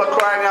 Your people are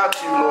crying out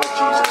to you, Lord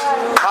Jesus.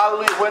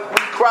 Hallelujah. When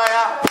we cry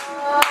out,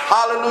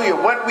 hallelujah.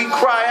 When we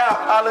cry out,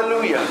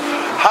 hallelujah.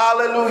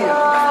 Hallelujah.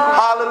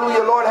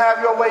 Hallelujah. Lord, have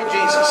your way,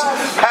 Jesus.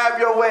 Have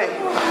your way.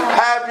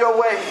 Have your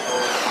way.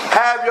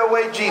 Have your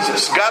way,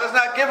 Jesus. God has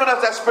not given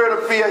us that spirit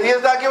of fear. He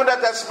has not given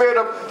us that spirit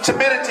of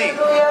timidity.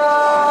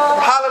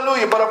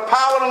 Hallelujah. But of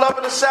power and love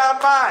and a sound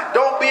mind.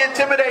 Don't be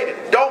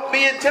intimidated. Don't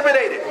be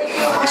intimidated.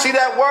 You see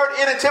that word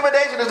in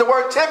intimidation is the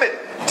word timid.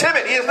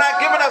 Timid. He has not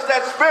given us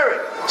that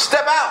spirit.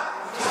 Step out.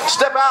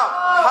 Step out.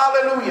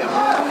 Hallelujah.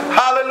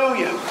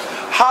 Hallelujah.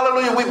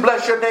 Hallelujah. We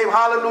bless your name.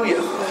 Hallelujah.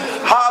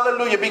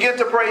 Hallelujah. Begin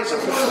to praise him.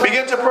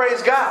 Begin to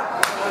praise God.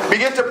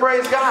 Begin to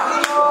praise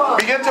God.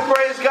 Begin to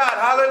praise God.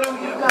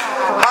 Hallelujah.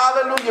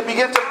 Hallelujah.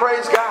 Begin to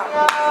praise God.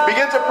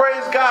 Begin to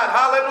praise God.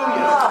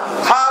 Hallelujah.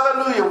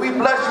 Hallelujah. We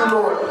bless you,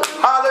 Lord.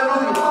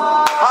 Hallelujah.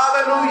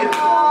 Hallelujah.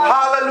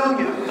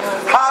 Hallelujah.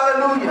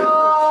 Hallelujah.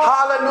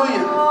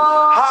 Hallelujah.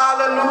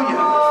 Hallelujah.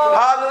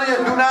 Hallelujah.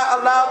 Do not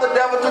allow the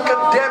devil to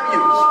condemn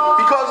you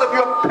because of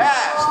your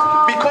past,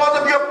 because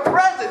of your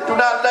present. Do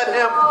not let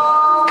him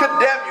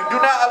condemn you. Do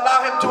not allow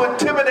him to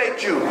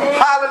intimidate you.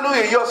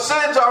 Hallelujah. Your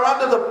sins are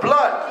under the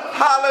blood.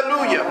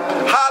 Hallelujah.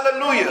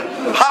 Hallelujah.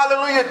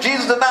 Hallelujah.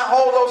 Jesus does not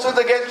hold those sins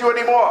against you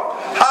anymore.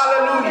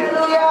 Hallelujah.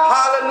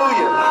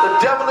 Hallelujah. The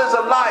devil is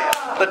a liar.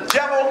 The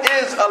devil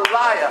is a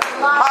liar.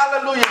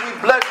 Hallelujah. We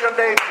bless your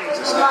name,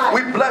 Jesus.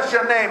 We bless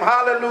your name.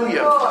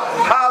 Hallelujah.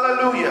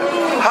 Hallelujah.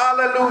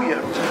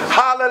 Hallelujah.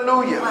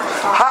 Hallelujah.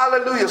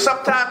 Hallelujah.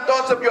 Sometimes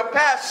thoughts of your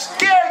past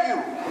scare you.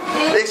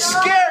 They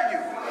scare you.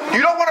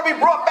 You don't want to be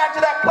brought back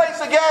to that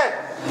place again.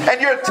 And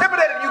you're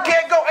intimidated. You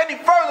can't go any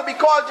further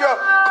because you're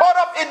caught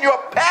up in your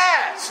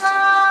past.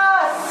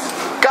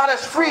 God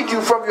has freed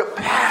you from your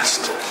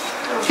past.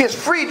 He has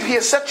freed you. He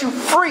has set you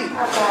free.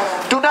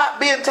 Do not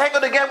be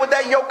entangled again with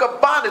that yoke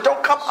of bondage.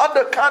 Don't come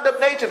under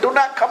condemnation. Do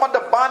not come under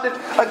bondage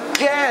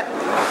again.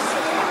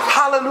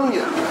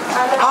 Hallelujah.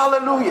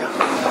 Hallelujah.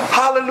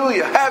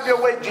 Hallelujah. Have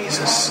your way,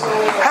 Jesus.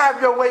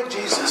 Have your way,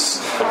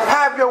 Jesus.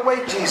 Have your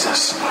way,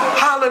 Jesus.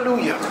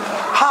 Hallelujah.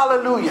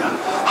 Hallelujah.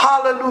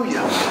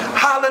 Hallelujah.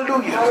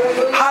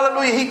 Hallelujah.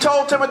 Hallelujah. He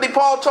told Timothy,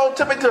 Paul told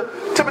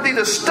Timothy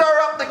to stir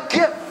up the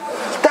gift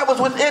that was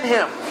within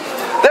him.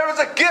 There is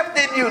a gift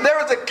in you. There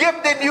is a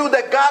gift in you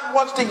that God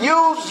wants to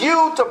use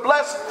you to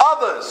bless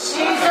others.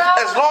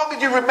 As long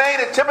as you remain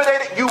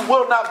intimidated, you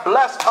will not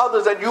bless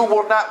others and you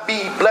will not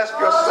be blessed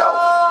yourself.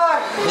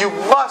 You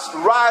must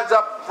rise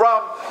up from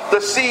the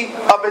sea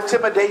of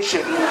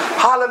intimidation.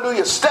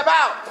 Hallelujah. Step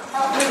out.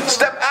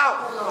 Step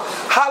out.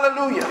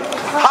 Hallelujah.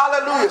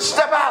 Hallelujah.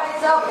 Step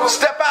out.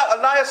 Step out.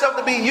 Allow yourself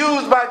to be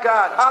used by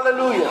God.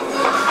 Hallelujah.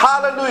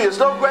 Hallelujah. It's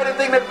no greater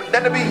thing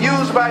than to be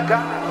used by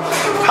God.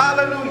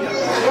 Hallelujah.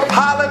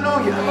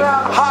 Hallelujah.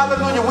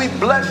 Hallelujah. We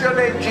bless your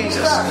name,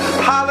 Jesus.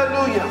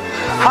 Hallelujah.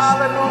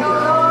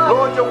 Hallelujah.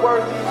 Lord, you're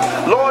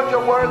worthy. Lord,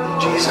 you're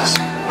worthy, Jesus.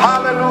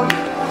 Hallelujah.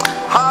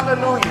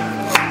 Hallelujah.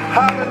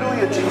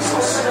 Hallelujah,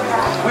 Jesus.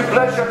 We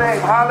bless your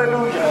name.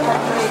 Hallelujah.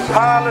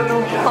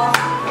 Hallelujah.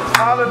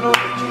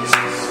 Hallelujah,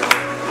 Jesus.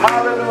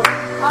 Hallelujah.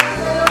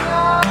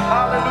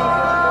 Hallelujah.